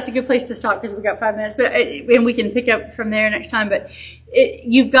feel like that's a good place to stop because we've got 5 minutes, and we can pick up from there next time. But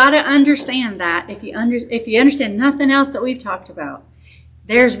you've got to understand that if you understand nothing else that we've talked about,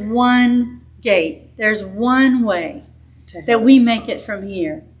 there's one gate, there's one way that we make it from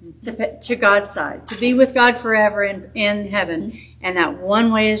here to God's side, to be with God forever in heaven, and that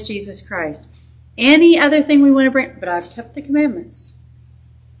one way is Jesus Christ. Any other thing we want to bring, but I've kept the commandments.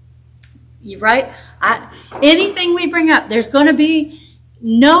 You right? Anything we bring up, there's going to be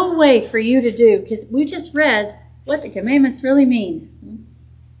no way for you to do, because we just read what the commandments really mean.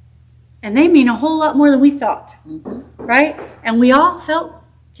 And they mean a whole lot more than we thought. Right? And we all felt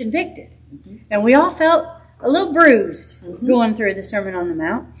convicted. And we all felt a little bruised going through the Sermon on the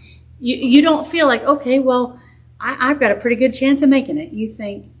Mount. You don't feel like, okay, well, I've got a pretty good chance of making it. You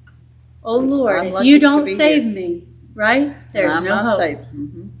think, oh Lord, if you don't save me, right? There's no hope. Saved.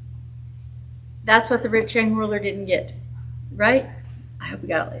 That's what the rich young ruler didn't get, right? I hope we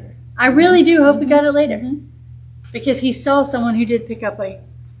got it later. I really do hope we got it later. Because he saw someone who did pick up a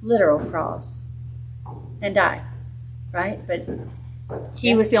literal cross and die, right? But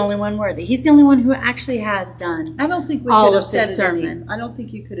he was the only one worthy. He's the only one who actually has done I don't think we all could have of said this it sermon. I don't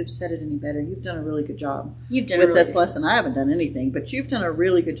think you could have said it any better. You've done a really good job You've done with a really this good lesson. I haven't done anything, but you've done a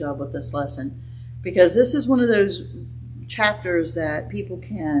really good job with this lesson, because this is one of those chapters that people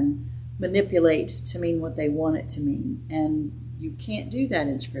can manipulate to mean what they want it to mean, and you can't do that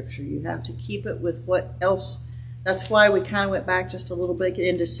in Scripture. You have to keep it with what else. That's why we kind of went back just a little bit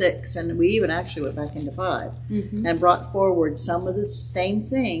into 6, and we even actually went back into 5 and brought forward some of the same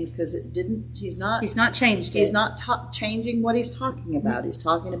things, because it didn't. He's not changed. He's not changing what he's talking about. He's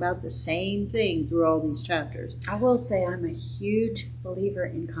talking about the same thing through all these chapters. I will say I'm a huge believer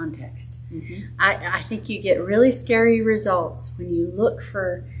in context. I think you get really scary results when you look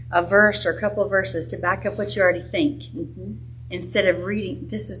for a verse or a couple of verses to back up what you already think, instead of reading.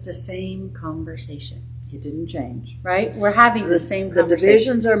 This is the same conversation. It didn't change. Right? We're having the same conversation. The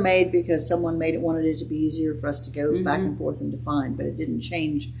divisions are made because someone wanted it to be easier for us to go back and forth and define, but it didn't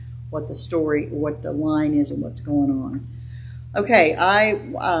change what the story, what the line is, and what's going on. Okay,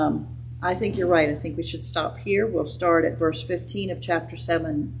 I think you're right. I think we should stop here. We'll start at verse 15 of chapter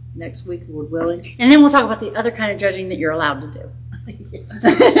 7 next week, Lord willing. And then we'll talk about the other kind of judging that you're allowed to do.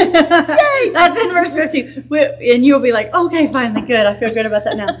 Yay! That's in verse 15. And you'll be like, okay, finally, good. I feel good about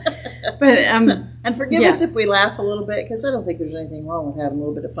that now. But and forgive us if we laugh a little bit, because I don't think there's anything wrong with having a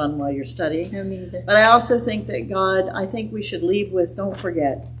little bit of fun while you're studying. No, me either. But I also think that God, I think we should leave with, don't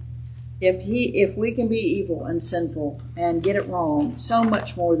forget, if we can be evil and sinful and get it wrong so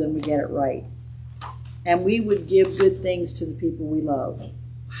much more than we get it right, and we would give good things to the people we love,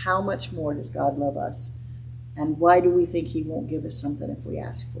 how much more does God love us? And why do we think he won't give us something if we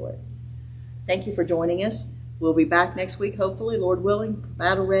ask for it? Thank you for joining us. We'll be back next week, hopefully, Lord willing.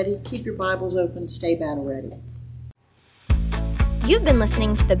 Battle ready. Keep your Bibles open. Stay battle ready. You've been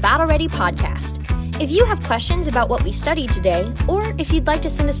listening to the Battle Ready podcast. If you have questions about what we studied today, or if you'd like to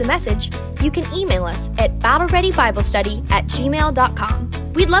send us a message, you can email us at battlereadybiblestudy@gmail.com.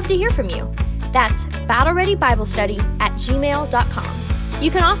 We'd love to hear from you. That's battlereadybiblestudy@gmail.com.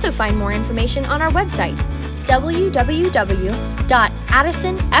 You can also find more information on our website,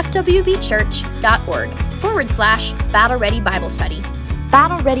 www.addisonfwbchurch.org/Battle Ready Bible Study.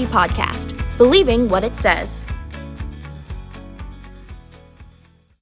 Battle Ready Podcast, believing what it says.